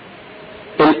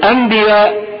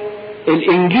 الانبياء،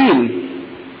 الانجيل.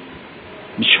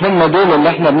 مش هم دول اللي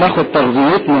احنا بناخد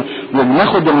تغذيتنا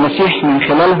وبناخد المسيح من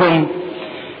خلالهم؟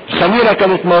 الخميرة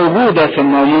كانت موجودة في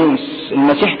الناموس.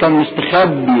 المسيح كان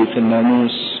مستخبي في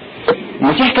الناموس.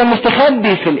 المسيح كان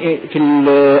مستخبي في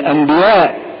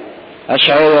الانبياء،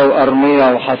 اشعياء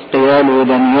وارميا وحزقيال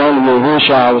ودانيال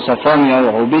وهوشع وصفانيا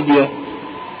وعبيديا.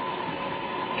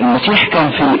 المسيح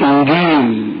كان في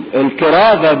الانجيل.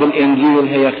 الكرازة بالانجيل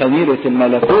هي خميرة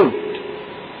الملكوت.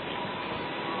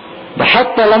 ده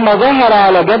حتى لما ظهر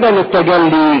على جبل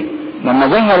التجلي، لما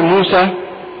ظهر موسى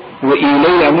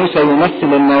وإيليا، موسى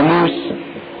يمثل الناموس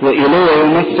وإيليا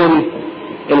يمثل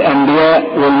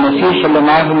الانبياء، والمسيح اللي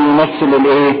معاهم يمثل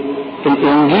الايه؟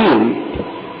 الانجيل.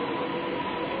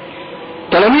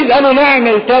 التلاميذ قالوا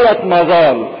نعمل 3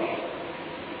 مظال.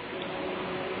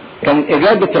 كان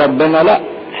اجابة ربنا لا،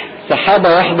 سحابة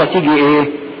واحدة تيجي ايه؟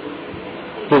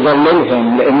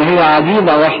 تظللهم، لان هي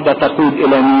عجينة واحدة تقود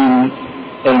الى مين؟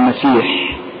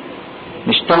 المسيح.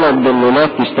 مش 3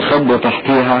 ضلالات يستخبوا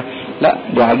تحتيها، لا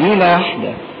دي عجينة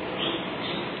واحدة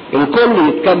الكل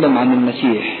يتكلم عن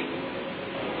المسيح.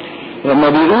 لما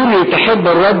بيقولوا تحب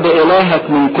الرب الهك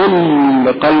من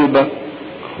كل قلبك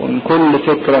ومن كل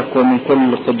فكرك ومن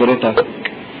كل قدرتك.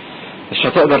 مش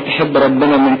هتقدر تحب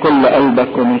ربنا من كل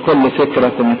قلبك ومن كل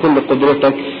فكرك ومن كل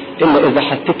قدرتك الا اذا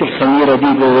حطيت الخميرة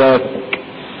دي جواك.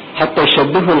 حتى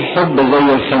يشبهوا الحب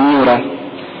زي الخميرة.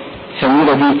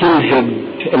 الخميرة دي تلهب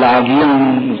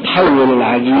العجين وتحول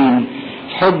العجين.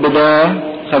 الحب ده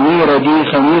خميرة، دي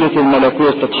خميرة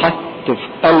الملكوت، تتحط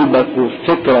في قلبك وفي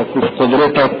فكرك وفي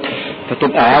قدرتك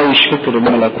فتبقى عايش فكر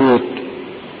الملكوت.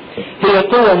 هي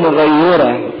قوة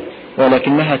مغيرة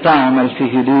ولكنها تعمل في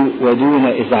هدوء ودون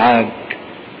ازعاج.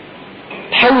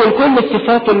 تحول كل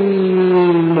الصفات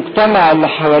المجتمع اللي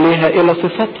حواليها الى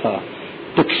صفاتها،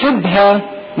 تكسبها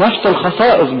نفس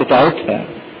الخصائص بتاعتها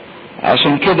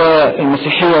عشان كده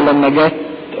المسيحية لما جت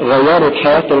غيرت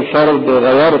حياة الفرد،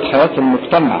 غيرت حياة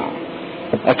المجتمع،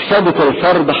 اكسبت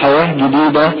الفرد حياة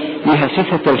جديدة لها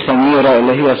صفة الخميرة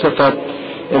اللي هي صفة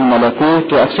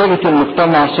الملكوت، واكسبت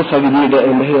المجتمع صفة جديدة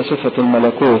اللي هي صفة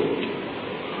الملكوت.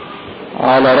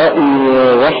 على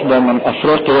رأي واحدة من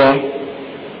افريقيا،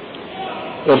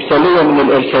 ارسالية من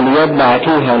الارساليات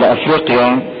بعتوها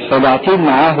لافريقيا، فبعتين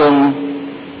معاهم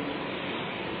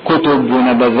كتب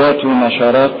ونبذات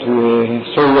ونشرات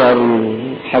وصور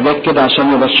وحاجات كده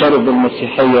عشان يبشروا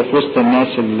بالمسيحية في وسط الناس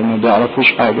اللي ما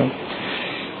بيعرفوش حاجة.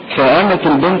 فقامت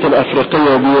البنت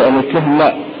الافريقية دي قالت لهم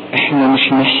لا، احنا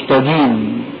مش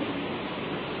محتاجين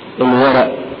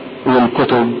الورق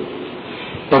والكتب،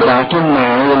 ابعتوا لنا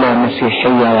عيلة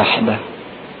مسيحية واحدة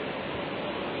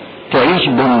تعيش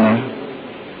بينا،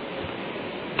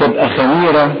 تبقى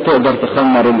خميرة تقدر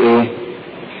تخمر الايه.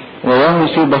 ويا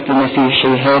مصيبة مسيحي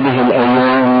هذه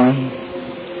الايام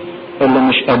اللي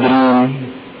مش قادرين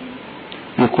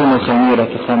يكونوا خميرة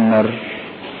تخمر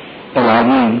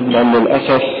العجين، لان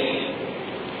للأسف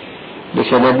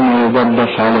بسبب ما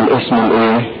يجدف على الاسم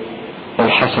الايه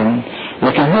الحسن.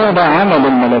 لكن هو ده عمل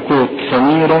الملكوت،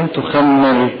 خميرة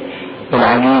تخمر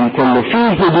العجين كله، فيه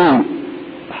هدوء،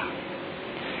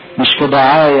 مش في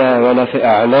دعاية ولا في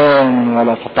اعلان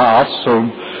ولا في تعصب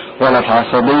ولا في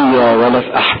عصبية ولا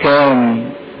في احكام،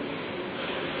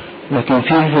 لكن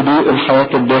فيه هدوء الحياة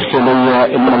الداخلية.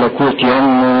 الملكوت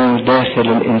ينمو داخل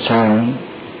الانسان.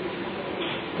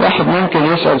 واحد ممكن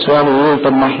يسأل سؤال ويقول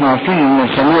طب ما احنا عارفين ان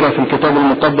الخميرة في الكتاب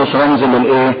المقدس رمز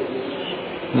للايه؟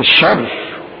 للشر،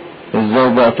 ازاي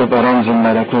بقى تبقى رمز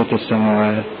الملكوت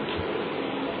السماوات؟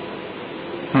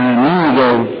 مين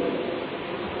يجاوب؟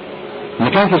 ما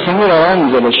كانت الخميرة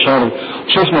رمز للشر.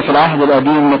 شفنا في العهد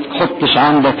القديم ما تحطش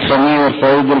عندك خمير في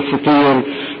عيد الفطير،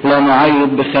 لا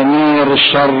نعيد بخمير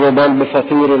الشر بل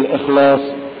بفطير الاخلاص.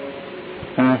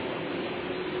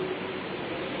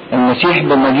 المسيح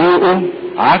بمجيئه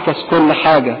عكس كل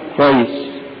حاجة كويس.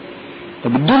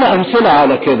 طب ادونا امثلة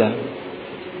على كده.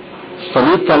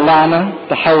 الصليب كاللعنة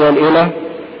تحول الى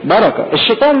بركة.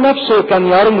 الشيطان نفسه كان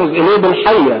يرمز اليه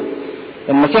بالحية،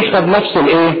 المسيح خد نفس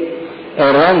الايه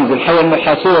الرمز. الحية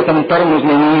النحاسية كانت ترمز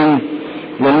لمين؟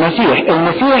 للمسيح.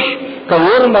 المسيح كان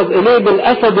يرمز اليه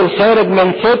بالاسد الخارج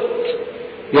من فت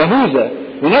يهوذا،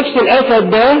 ونفس الاسد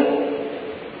ده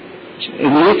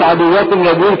ابليس عدوكم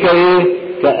يقول كايه؟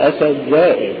 كاسد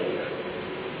زائر.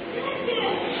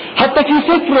 حتى في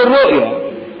سفر الرؤيا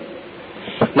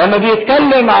لما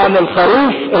بيتكلم عن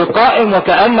الخروف القائم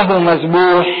وكأنه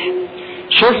مذبوح،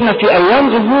 شفنا في ايام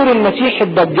ظهور المسيح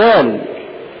الدجال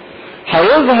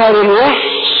هيظهر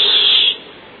الوحش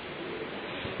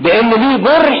بان ليه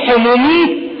جرح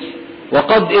مميت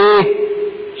وقد ايه؟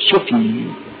 شفي.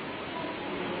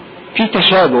 في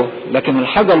تشابه، لكن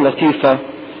الحاجة اللطيفة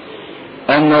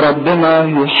ان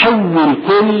ربنا يحول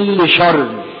كل شر.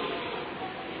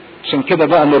 عشان كده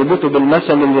بقى نربطه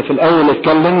بالمثل اللي في الاول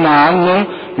اتكلمنا عنه،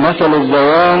 مثل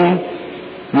الزوان.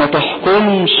 ما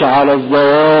تحكمش على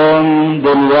الزوان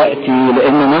دلوقتي،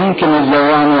 لان ممكن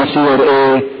الزوان يصير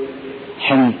ايه؟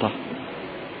 حنطة.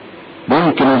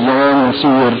 ممكن الزوان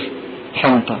يصير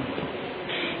حنطة.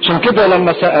 عشان كده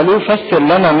لما سألوه فسر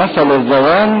لنا مثل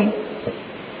الزوان،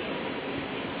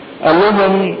 قال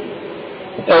لهم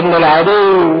ان العدو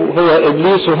هو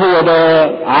ابليس، وهو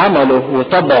ده عمله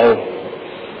وطبعه،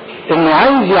 انه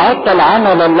عايز يعطل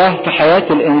عمل الله في حياة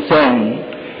الانسان.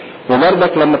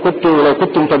 وبرضك لو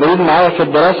كنتم متابعين معايا في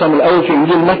الدراسة من الاول في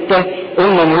انجيل متى،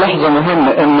 قلنا ملاحظة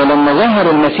مهمة ان لما ظهر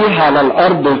المسيح على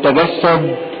الارض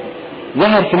وتجسد،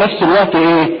 ظهر في نفس الوقت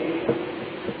ايه؟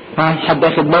 حد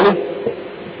اخد باله؟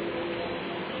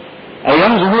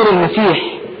 ايام ظهور المسيح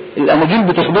الاناجيل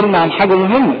بتخبرنا عن حاجة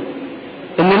مهمة،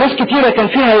 ان ناس كتيرة كان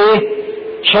فيها ايه؟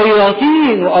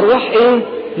 شياطين وارواح ايه؟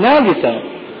 ناجسة.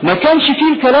 ما كانش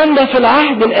فيه الكلام ده في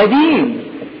العهد القديم،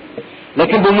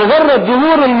 لكن بمجرد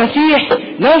ظهور المسيح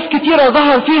ناس كتيرة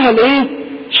ظهر فيها الايه؟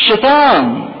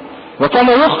 الشيطان، وكان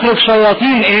يخرج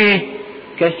شياطين ايه؟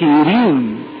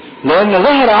 كثيرين. لان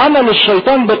ظهر عمل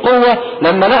الشيطان بقوة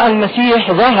لما لقى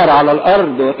المسيح ظهر على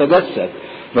الارض وتجسد،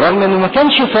 برغم انه ما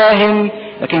كانش فاهم،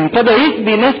 لكن ابتدى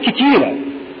يسبي ناس كتيرة.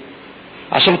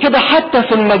 عشان كده حتى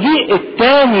في المجيء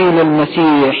الثاني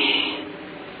للمسيح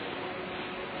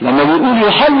لما بيقول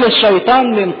يحل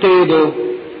الشيطان من قيده،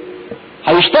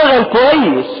 هيشتغل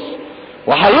كويس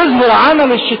وهيظهر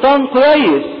عمل الشيطان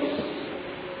كويس،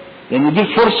 لان دي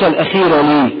الفرصة الاخيرة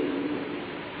ليه،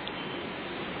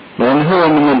 لان هو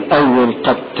من الاول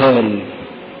قتال،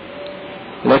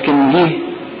 لكن ليه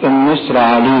النصر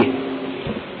عليه،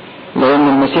 لان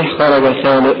المسيح خرج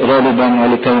غالبا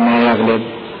ولكي ما يغلب.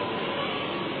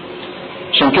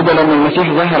 عشان كده لما المسيح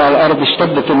ظهر على الارض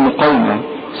اشتدت المقاومة،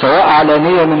 سواء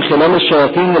علانية من خلال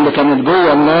الشياطين اللي كانت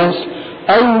جوه الناس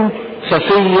او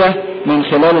خفية من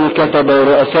خلال الكتبة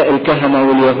ورؤساء الكهنة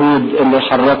واليهود اللي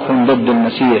حركهم ضد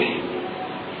المسيح.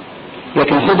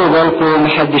 لكن خدوا بالكم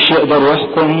محدش يقدر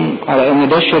يحكم على ان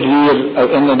ده شرير او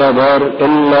ان ده بار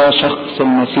الا شخص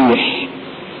المسيح.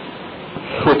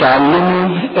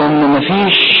 وتعلموا ان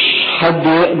مفيش حد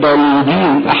يقدر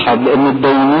يدين احد، لان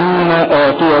الدينونة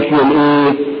اعطيت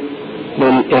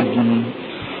للابن.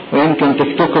 ويمكن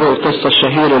تفتكروا القصة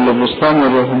الشهيرة اللي بستان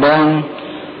الرهبان،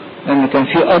 ان كان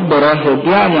في اب راهب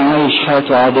يعني عايش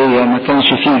حياته عادية، ما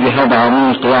كانش فيه جهاد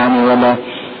عميق يعني ولا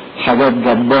حاجات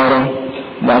جبارة.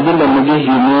 بعدين لما جه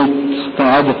يموت كان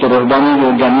عادة الرهبان يجوا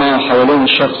يتجمعوا حوالين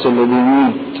الشخص اللي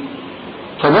بيموت،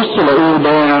 فبصوا لقوه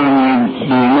ده يعني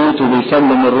بيموت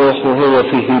وبيسلم الروح وهو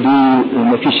في هدوء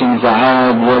ومفيش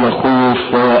انزعاج ولا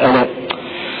خوف ولا قلق.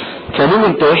 فقالوا له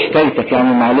انت ايه حكايتك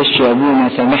يعني؟ معلش يا ابونا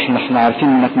سامحنا، احنا عارفين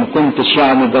انك ما كنتش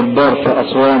يعني جبار في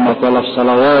اصوامك ولا في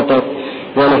صلواتك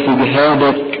ولا في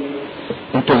جهادك،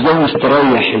 انت ازاي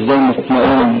مستريح ازاي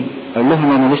مطمئن؟ قال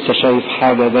لهم انا لسه شايف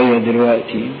حاجة جاية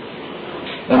دلوقتي،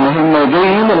 ان هم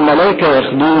جايين الملائكة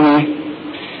ياخدوني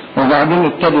وبعدين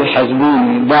ابتدوا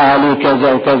يحاسبوني، ده عليه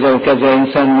كذا وكذا وكذا،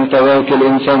 انسان متواكل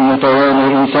انسان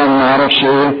متواني انسان ما اعرفش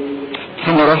ايه.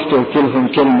 انا رحت قلت لهم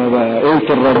كلمة بقى،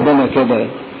 قلت لربنا كده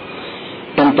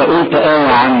انت قلت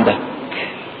عندك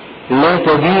لا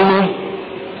تدينوا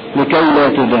لكي لا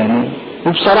تدانوا.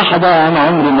 وبصراحة بقى انا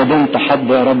عمري ما دنت حد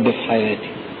يا رب في حياتي،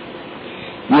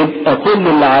 يبقى كل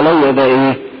اللي عليا ده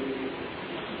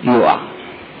يقع.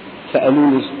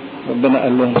 فقالوا لي ربنا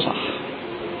قال لهم صح.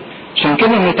 عشان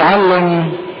كده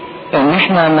نتعلم ان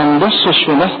احنا ما نبصش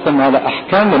ونحكم على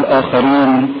احكام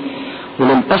الاخرين.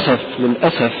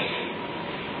 وللأسف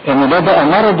ان ده بقى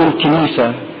مرض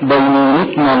الكنيسة،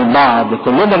 بينونتنا البعض،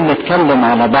 كلنا بنتكلم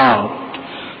على بعض،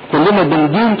 كلنا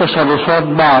بندين تصرفات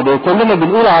بعض، وكلنا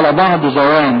بنقول على بعض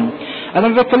زوان. انا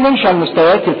ما بتكلمش على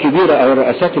المستويات الكبيرة او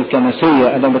الرئاسات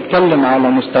الكنسية، انا بتكلم على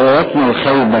مستوياتنا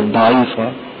الخايبة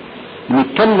الضعيفة.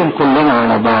 بنتكلم كلنا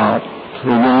على بعض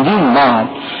وبندين بعض،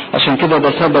 عشان كده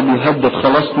ده سبب يهدد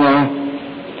خلاصنا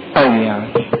قوي يعني.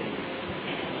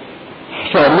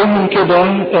 فقال لهم كده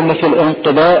ان في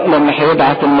الانقضاء لما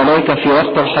هيبعت الملائكة في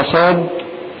وقت الحصاد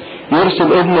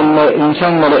يرسل ابن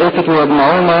الانسان ملائكته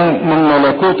يجمعون من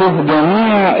ملكوته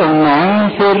جميع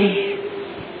المعاثر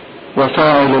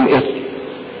وفاعل الاثم.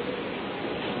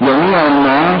 جميع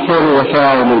المعاثر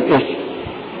وفاعل الاثم.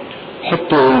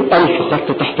 حطوا 1000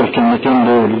 خط تحت الكلمتين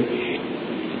دول.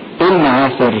 ايه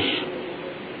المعاثر؟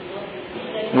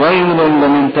 ويل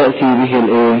لمن تأتي به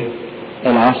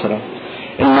العثرة.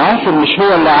 المعاصر مش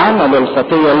هو اللي عمل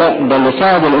الخطية، لا ده اللي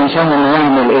ساعد الانسان انه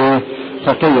يعمل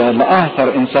خطية، اللي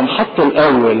اعثر انسان حطه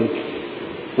الاول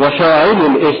وفاعل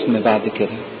الاسم بعد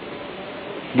كده.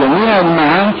 جميع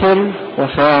المعاصر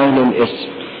وفاعل الاسم،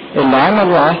 اللي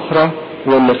عملوا عثرة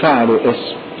واللي فعلوا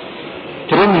اسم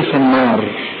ترمي في النار،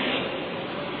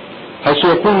 حيث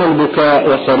يكون البكاء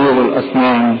وصرير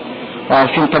الاسنان.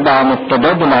 وعارفين طبعا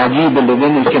التضاد العجيب اللي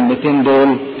بين الكلمتين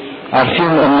دول، عارفين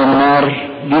ان النار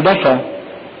دي دفى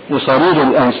وصرير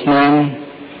الاسنان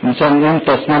انسان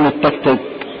امتى اسنانه تكتك؟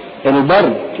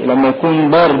 البرد، لما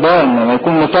يكون باردان، لما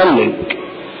يكون مطلق.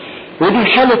 ودي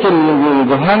حالة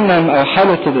جهنم او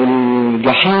حالة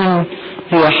الجحيم،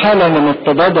 هي حالة من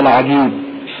التضاد العجيب.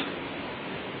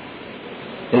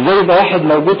 ازاي يبقى واحد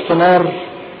موجود في نار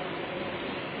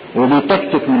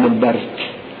وبيتكتك من البرد؟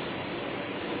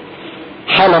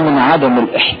 حالة من عدم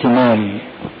الاحتمال.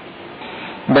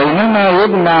 بينما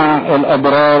يجمع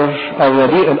الابرار او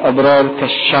يضيء الابرار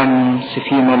كالشمس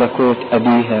في ملكوت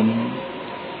ابيهم،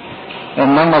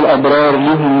 انما الابرار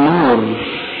لهم نور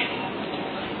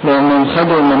لانهم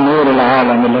خدوا من نور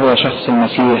العالم اللي هو شخص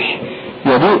المسيح.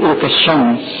 يضيء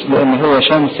كالشمس لان هو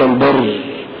شمس البر،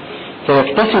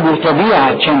 فيكتسبوا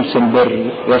طبيعة شمس البر،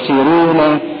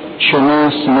 يصيرون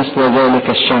شموس مثل ذلك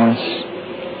الشمس.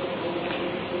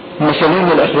 المثالين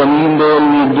الاخرانيين دول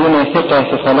يدونا ثقة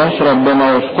في خلاص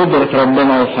ربنا وفي قدرة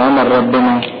ربنا وفي عمل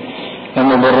ربنا،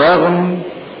 انه بالرغم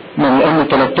من ان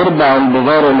 3/4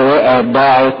 البذار اللي وقعت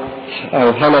ضاعت او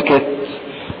هلكت،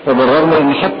 وبالرغم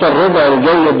ان حتى الربع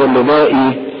الجيد اللي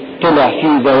باقي طلع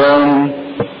فيه زوان،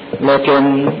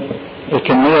 لكن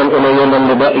الكمية القليلة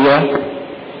اللي باقية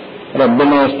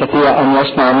ربنا يستطيع ان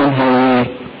يصنع منها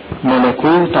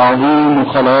ملكوت عظيم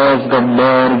وخلاص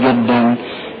جبار جدا.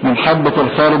 من حبة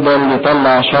الخردل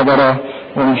يطلع شجرة،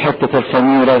 ومن حتة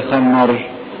الخميرة يخمر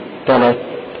 3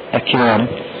 أكيان.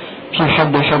 في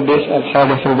حد يحب يسأل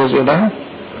حاجة في الجزء ده؟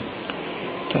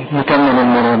 طيب نكمل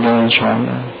المرة الجاية إن شاء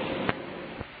الله.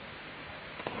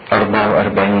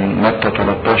 44 متى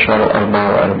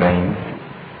 13-44.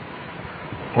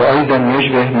 وأيضا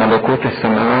يشبه ملكوت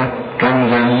السماوات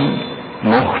كنزا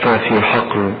مخفى في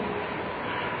حقل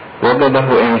وجده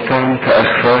إنسان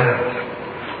فأخفاه،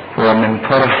 ومن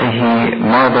فرحه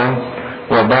مضى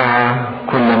وباع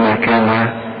كل ما كان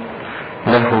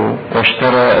له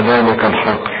واشترى ذلك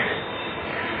الحقل.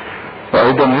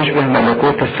 وأيضا يشبه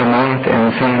ملكوت السماوات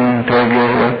إنسان تاجر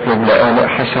يطلب لآلئ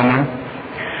حسنة،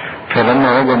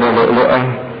 فلما وجد لؤلؤة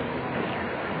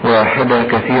واحدة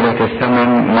كثيرة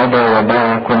الثمن مضى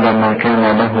وباع كل ما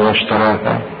كان له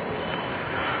واشتراها.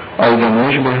 أيضا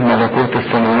يشبه ملكوت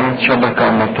السماوات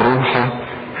شبكة مطروحة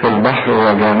في البحر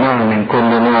وجامعة من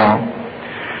كل نوع،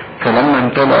 فلما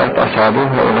امتلأت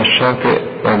أصعدوها إلى الشاطئ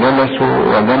وجلسوا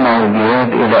وجمعوا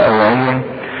الجياد إلى أوعية،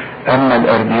 أما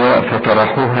الأردياء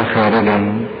فطرحوها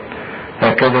خارجا.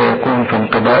 هكذا يكون في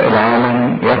انقضاء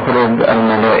العالم، يخرج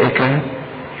الملائكة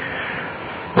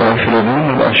ويفردون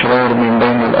الأشرار من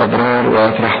بين الأبرار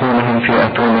ويطرحونهم في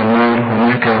أتون النار،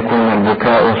 هناك يكون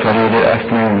البكاء وصرير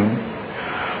الأسنان.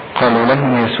 قالوا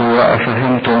لهم يسوع: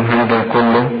 أفهمتم هذا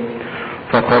كله؟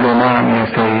 فقالوا: نعم يا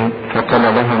سيد. فقال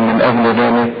لهم: من أجل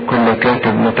ذلك كل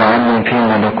كاتب متعلم في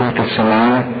ملكوت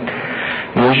السماوات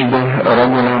يشبه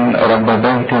رجلا رب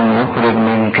بيت يخرج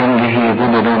من كنزه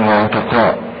جددا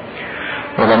وعتقاء.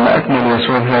 ولما أكمل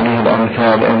يسوع هذه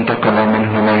الأمثال انتقل من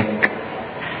هناك،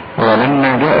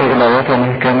 ولما جاء إلى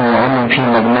وطنه كانوا يعلم في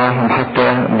مجمعهم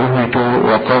حتى بهتوا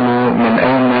وقالوا: من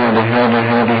أين لهذا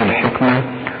هذه الحكمة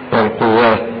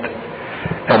والقوات؟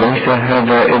 أليس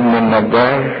هذا ابن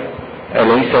النجار؟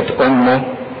 أليست أمه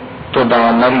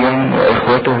تدعى مريم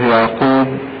وإخوته يعقوب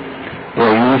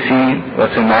ويوسي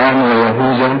وسمعان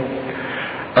ويهوذا؟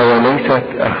 أوليست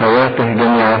أخواته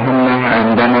جميعهن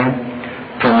عندنا؟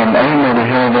 فمن أين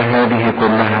لهذا هذه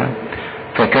كلها؟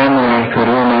 فكانوا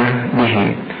ينكرون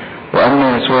به.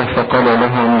 وأما يسوع فقال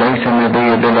لهم: ليس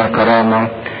نبي بلا كرامة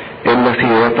إلا في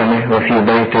وطنه وفي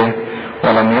بيته،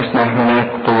 ولم يصنع هناك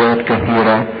قوات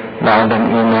كثيرة لعدم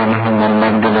إيمانهم،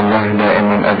 والمجد لله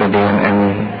دائما أبديا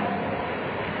آمين.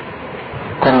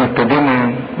 كنا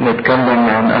ابتدينا نتكلم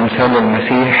عن أمثال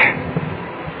المسيح،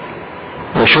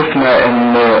 وشفنا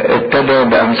ان ابتدى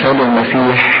بأمثال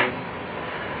المسيح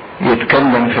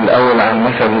يتكلم في الأول عن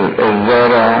مثل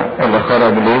الزارع اللي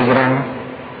خرج ليزرع،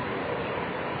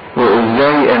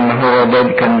 وازاي ان هو ده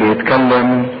كان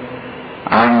بيتكلم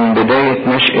عن بداية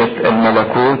نشأة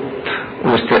الملكوت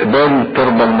واستقبال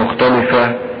التربة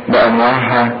المختلفة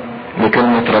بأنواعها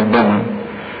لكلمة ربنا.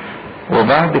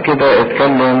 وبعد كده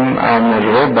اتكلم عن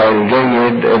الربع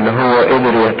الجيد اللي هو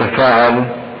قدر يتفاعل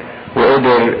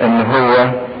وقدر ان هو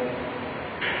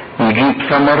يجيب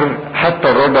ثمر.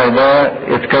 حتى الربع ده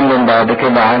اتكلم بعد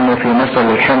كده عنه في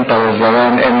مثل الحنطة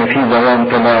والزوان، ان في زوان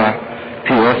طلع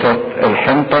في وسط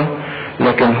الحنطة،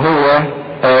 لكن هو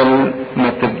قال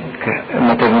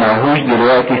ما تجمعهوش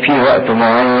دلوقتي، في وقت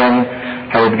معين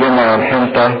هيتجمع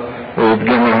الحنطة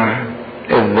ويتجمع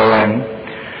الزوان.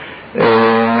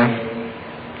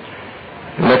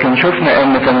 لكن شفنا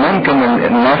ان كان ممكن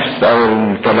النفس او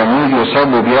التلاميذ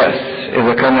يصابوا بيأس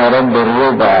اذا كان يا رب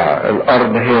الربع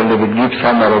الارض هي اللي بتجيب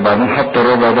ثمر، وبعدين حتى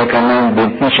الربع ده كمان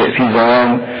بيتنشئ فيه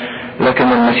زوان.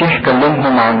 لكن المسيح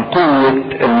كلمهم عن قوة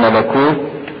الملكوت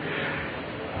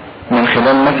من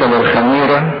خلال مثل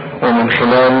الخميرة ومن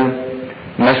خلال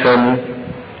مثل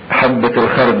حبة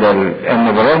الخردل،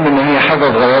 ان بالرغم ان هي حاجة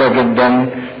صغيرة جدا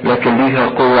لكن ليها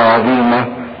قوة عظيمة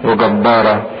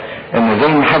وجبارة. ان زي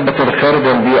ما حبة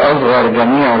الخردل دي اصغر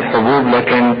جميع الحبوب،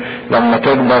 لكن لما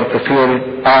تكبر تصير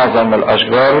اعظم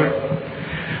الاشجار.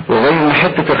 وزي ما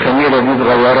حتة الخميرة دي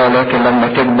صغيرة لكن لما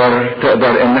تكبر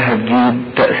تقدر انها تجيب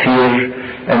تأثير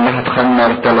انها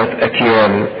تخمر 3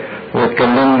 اكيال.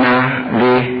 واتكلمنا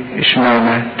ليه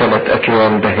اشمعنى 3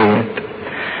 اكيال دهيت.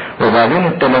 وبعدين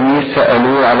التلاميذ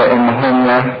سألوه على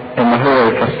ان هو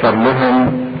يفسر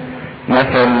لهم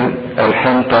مثل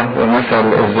الحنطة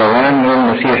ومثل الزوان،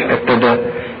 والمسيح ابتدى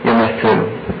يمثله.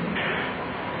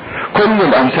 كل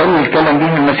الامثال اللي اتكلم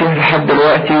بيها المسيح لحد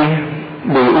دلوقتي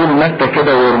بيقول متى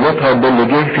كده ويربطها باللي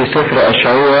جه في سفر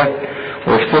اشعياء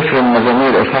وفي سفر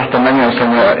المزامير اصحاح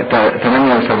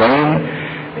 78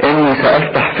 اني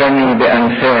سافتح فمي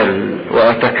بامثال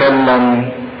واتكلم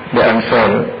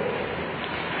بامثال.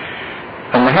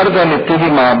 النهارده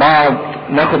نبتدي مع بعض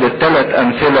ناخد ال3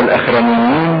 امثله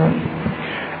الاخرانيين،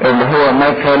 اللي هو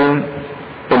مثل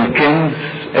الكنز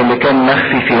اللي كان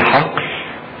مخفي في حقل،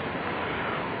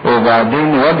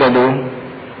 وبعدين وجدوا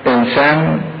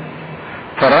انسان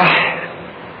فراح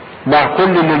باع كل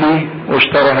اللي ليه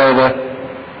واشترى هذا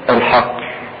الحقل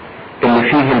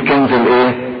اللي فيه الكنز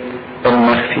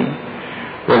المخفي.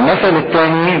 والمثل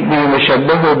الثاني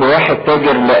بيشبهه بواحد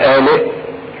تاجر لآلئ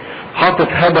حاطط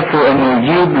هدفه انه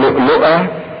يجيب لؤلؤة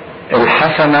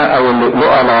الحسنة او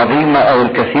اللؤلؤة العظيمة او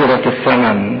الكثيرة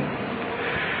الثمن،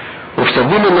 وفي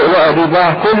سبيل اللؤلؤة دي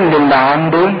باع كل اللي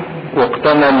عنده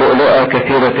واقتنى اللؤلؤة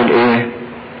كثيرة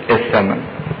الثمن.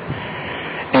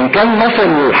 ان كان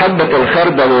مثل حبة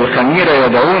الخردل والخميرة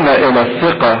يدعونا الى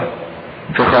الثقة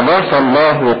في خلاص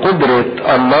الله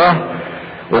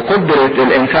وقدرة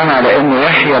الانسان على انه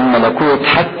يحيا الملكوت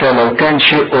حتى لو كان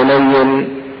شيء قليل،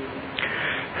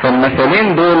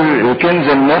 فالمثلين دول الكنز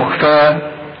المخفى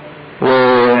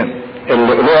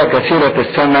واللؤلؤة كثيرة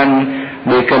الثمن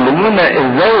بيكلمونا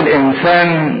ازاي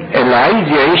الانسان اللي عايز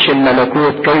يعيش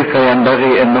الملكوت كيف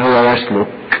ينبغي ان هو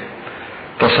يسلك،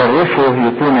 تصرفه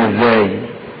يكون ازاي.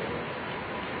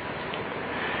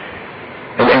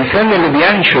 الانسان اللي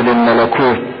بينشد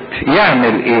الملكوت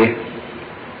يعمل ايه؟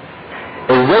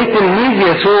 ازاي تلميذ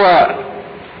يسوع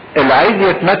اللي عايز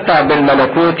يتمتع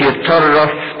بالملكوت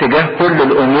يتصرف تجاه كل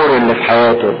الامور اللي في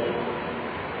حياته؟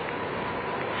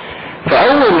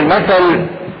 فاول مثل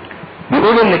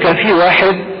بيقول ان كان في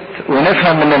واحد،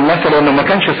 ونفهم من المثل انه ما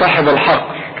كانش صاحب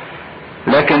الحقل،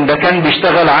 لكن ده كان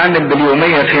بيشتغل عامل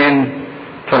باليومية فين؟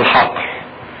 في الحقل.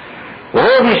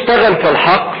 وهو بيشتغل في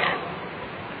الحقل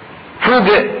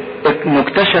فوجئ انه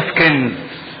اكتشف كنز،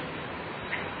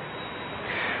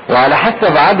 وعلى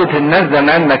حسب عادة الناس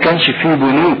زمان ما كانش فيه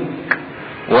بنوك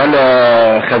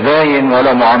ولا خزاين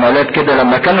ولا معاملات كده.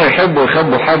 لما كانوا يحبوا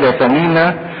يخبوا حاجة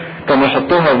ثمينة كانوا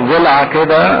يحطوها في ضلعة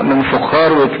كده من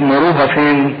فخار ويتمروها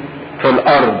فين؟ في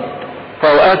الارض.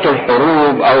 في اوقات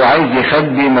الحروب او عايز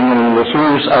يخبي من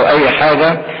اللصوص او اي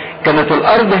حاجة، كانت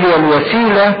الارض هي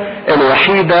الوسيلة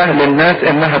الوحيدة للناس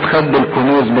انها تخبي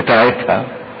الكنوز بتاعتها.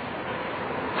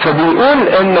 فبيقول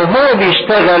انه هو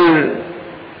بيشتغل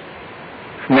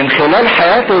من خلال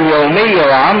حياته اليومية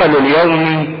وعمله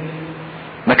اليومي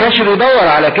ما كانش بيدور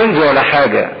على كنز ولا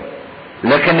حاجة،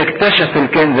 لكن اكتشف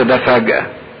الكنز ده فجأة،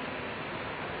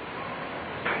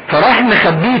 فراح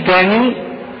مخبيه تاني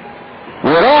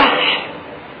وراح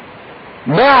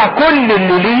باع كل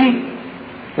اللي ليه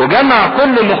وجمع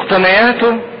كل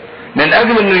مقتنياته من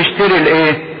اجل انه يشتري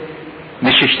الايه؟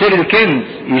 مش يشتري الكنز،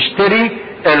 يشتري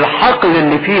الحقل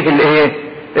اللي فيه الايه؟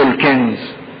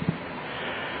 الكنز.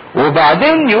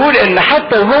 وبعدين يقول ان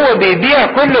حتى وهو بيبيع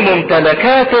كل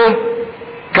ممتلكاته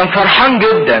كان فرحان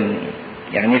جدا.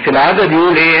 يعني في العدد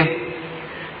يقول ايه؟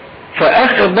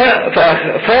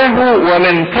 فأخفاه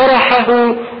ومن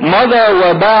فرحه مضى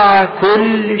وباع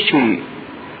كل شيء.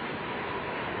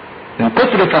 من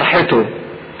كتر فرحته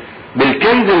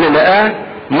بالكنز اللي لقاه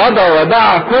مضى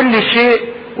وباع كل شيء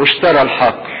واشترى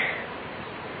الحقل.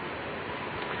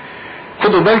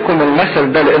 خدوا بالكم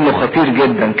المثل ده لانه خطير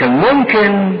جدا. كان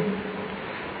ممكن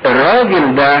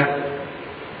الراجل ده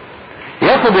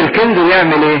ياخد الكنز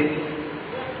ويعمل ايه؟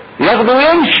 ياخده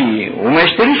ويمشي وما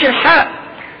يشتريش الحق.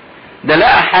 ده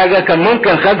لقى حاجة كان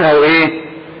ممكن خدها وايه؟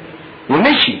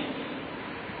 ومشي.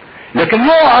 لكن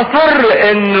هو اصر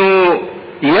انه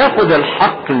ياخد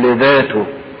الحق لذاته،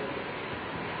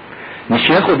 مش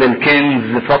ياخد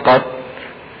الكنز فقط،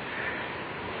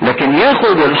 لكن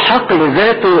ياخد الحق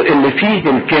لذاته اللي فيه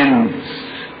الكنز.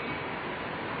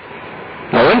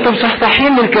 لو انتم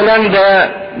صحصحين الكلام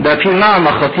ده في معنى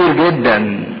خطير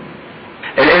جدا.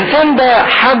 الانسان ده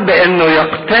حب انه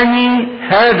يقتني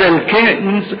هذا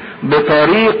الكنز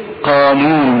بطريق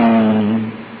قانوني،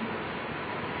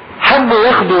 حب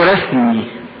ياخده رسمي.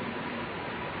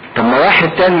 طب ما واحد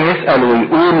تاني يسأل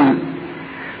ويقول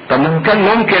طب كان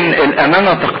ممكن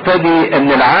الامانة تقتضي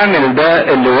ان العامل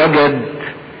ده اللي وجد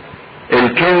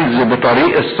الكنز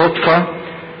بطريق الصدفة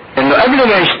انه قبل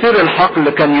ما يشتري الحقل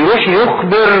كان يروح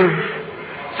يخبر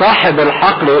صاحب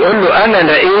الحقل ويقول له انا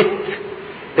لقيت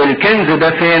الكنز ده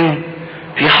فين؟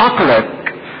 في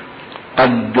حقلك.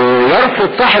 قد يرفض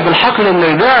صاحب الحقل انه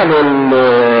يبيع له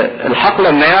الحقل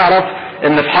لما يعرف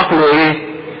ان في حقله ايه؟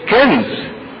 كنز.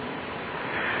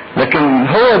 لكن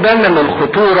هو ده من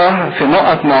الخطورة في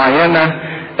نقط معينة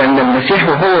ان المسيح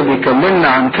وهو بيكلمنا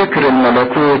عن فكر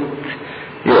الملكوت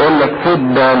يقول لك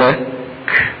خد بالك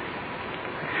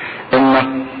انك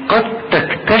قد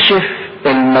تكتشف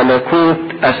الملكوت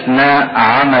اثناء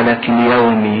عملك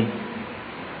اليومي.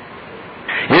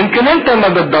 يمكن انت ما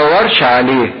بتدورش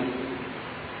عليه.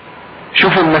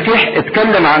 شوفوا المسيح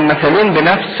اتكلم عن مثلين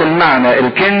بنفس المعنى،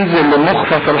 الكنز اللي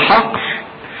مخفى في الحقل،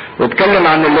 واتكلم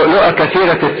عن اللؤلؤة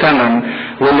كثيرة الثمن،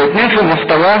 والاثنين في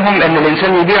محتواهم ان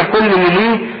الانسان يبيع كل اللي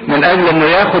ليه من اجل انه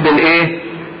ياخد الايه؟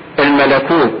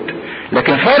 الملكوت.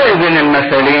 لكن فرق بين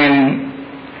المثلين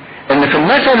ان في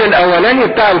المثل الاولاني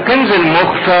بتاع الكنز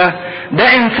المخفى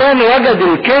ده انسان وجد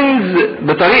الكنز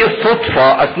بطريق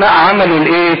الصدفة اثناء عمله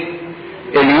الايه؟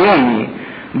 اليومي.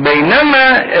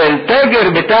 بينما التاجر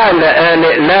بتاع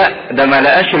اللقالق لا، ده ما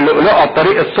لقاش اللؤلؤه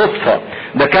بطريق الصدفه،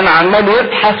 ده كان عمال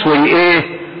يبحث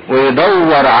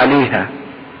ويدور عليها.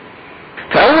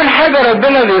 فاول حاجه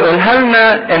ربنا بيقولها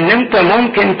لنا ان انت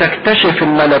ممكن تكتشف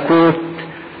الملكوت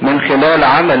من خلال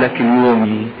عملك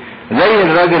اليومي، زي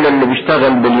الراجل اللي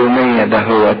بيشتغل باليوميه ده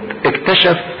هو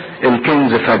اكتشف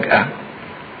الكنز فجأة.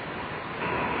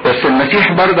 بس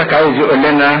المسيح بردك عايز يقول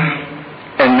لنا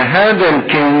ان هذا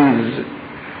الكنز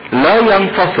لا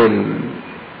ينفصل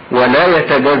ولا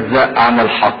يتجزأ عن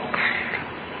الحق،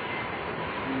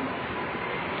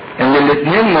 ان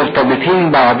الاتنين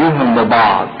مرتبطين بعضهم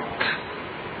ببعض.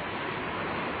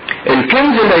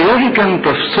 الكنز لا يمكن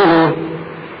تفصله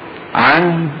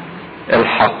عن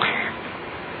الحق.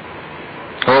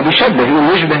 هو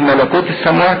بيشبه يشبه ملكوت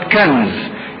السماوات كنز،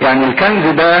 يعني الكنز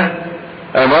ده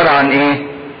عبارة عن ايه؟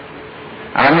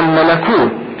 عن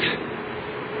الملكوت.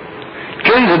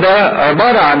 الكنز ده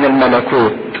عبارة عن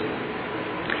الملكوت،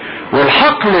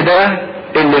 والحقل ده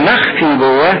اللي مخفي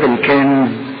جواه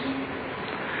الكنز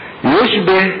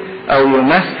يشبه او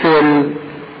يمثل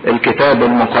الكتاب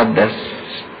المقدس.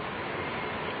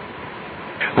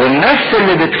 والنفس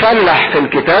اللي بتفلح في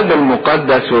الكتاب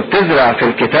المقدس وبتزرع في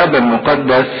الكتاب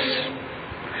المقدس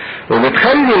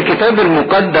وبتخلي الكتاب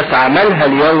المقدس عملها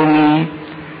اليومي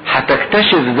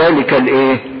هتكتشف ذلك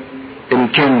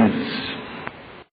الكنز.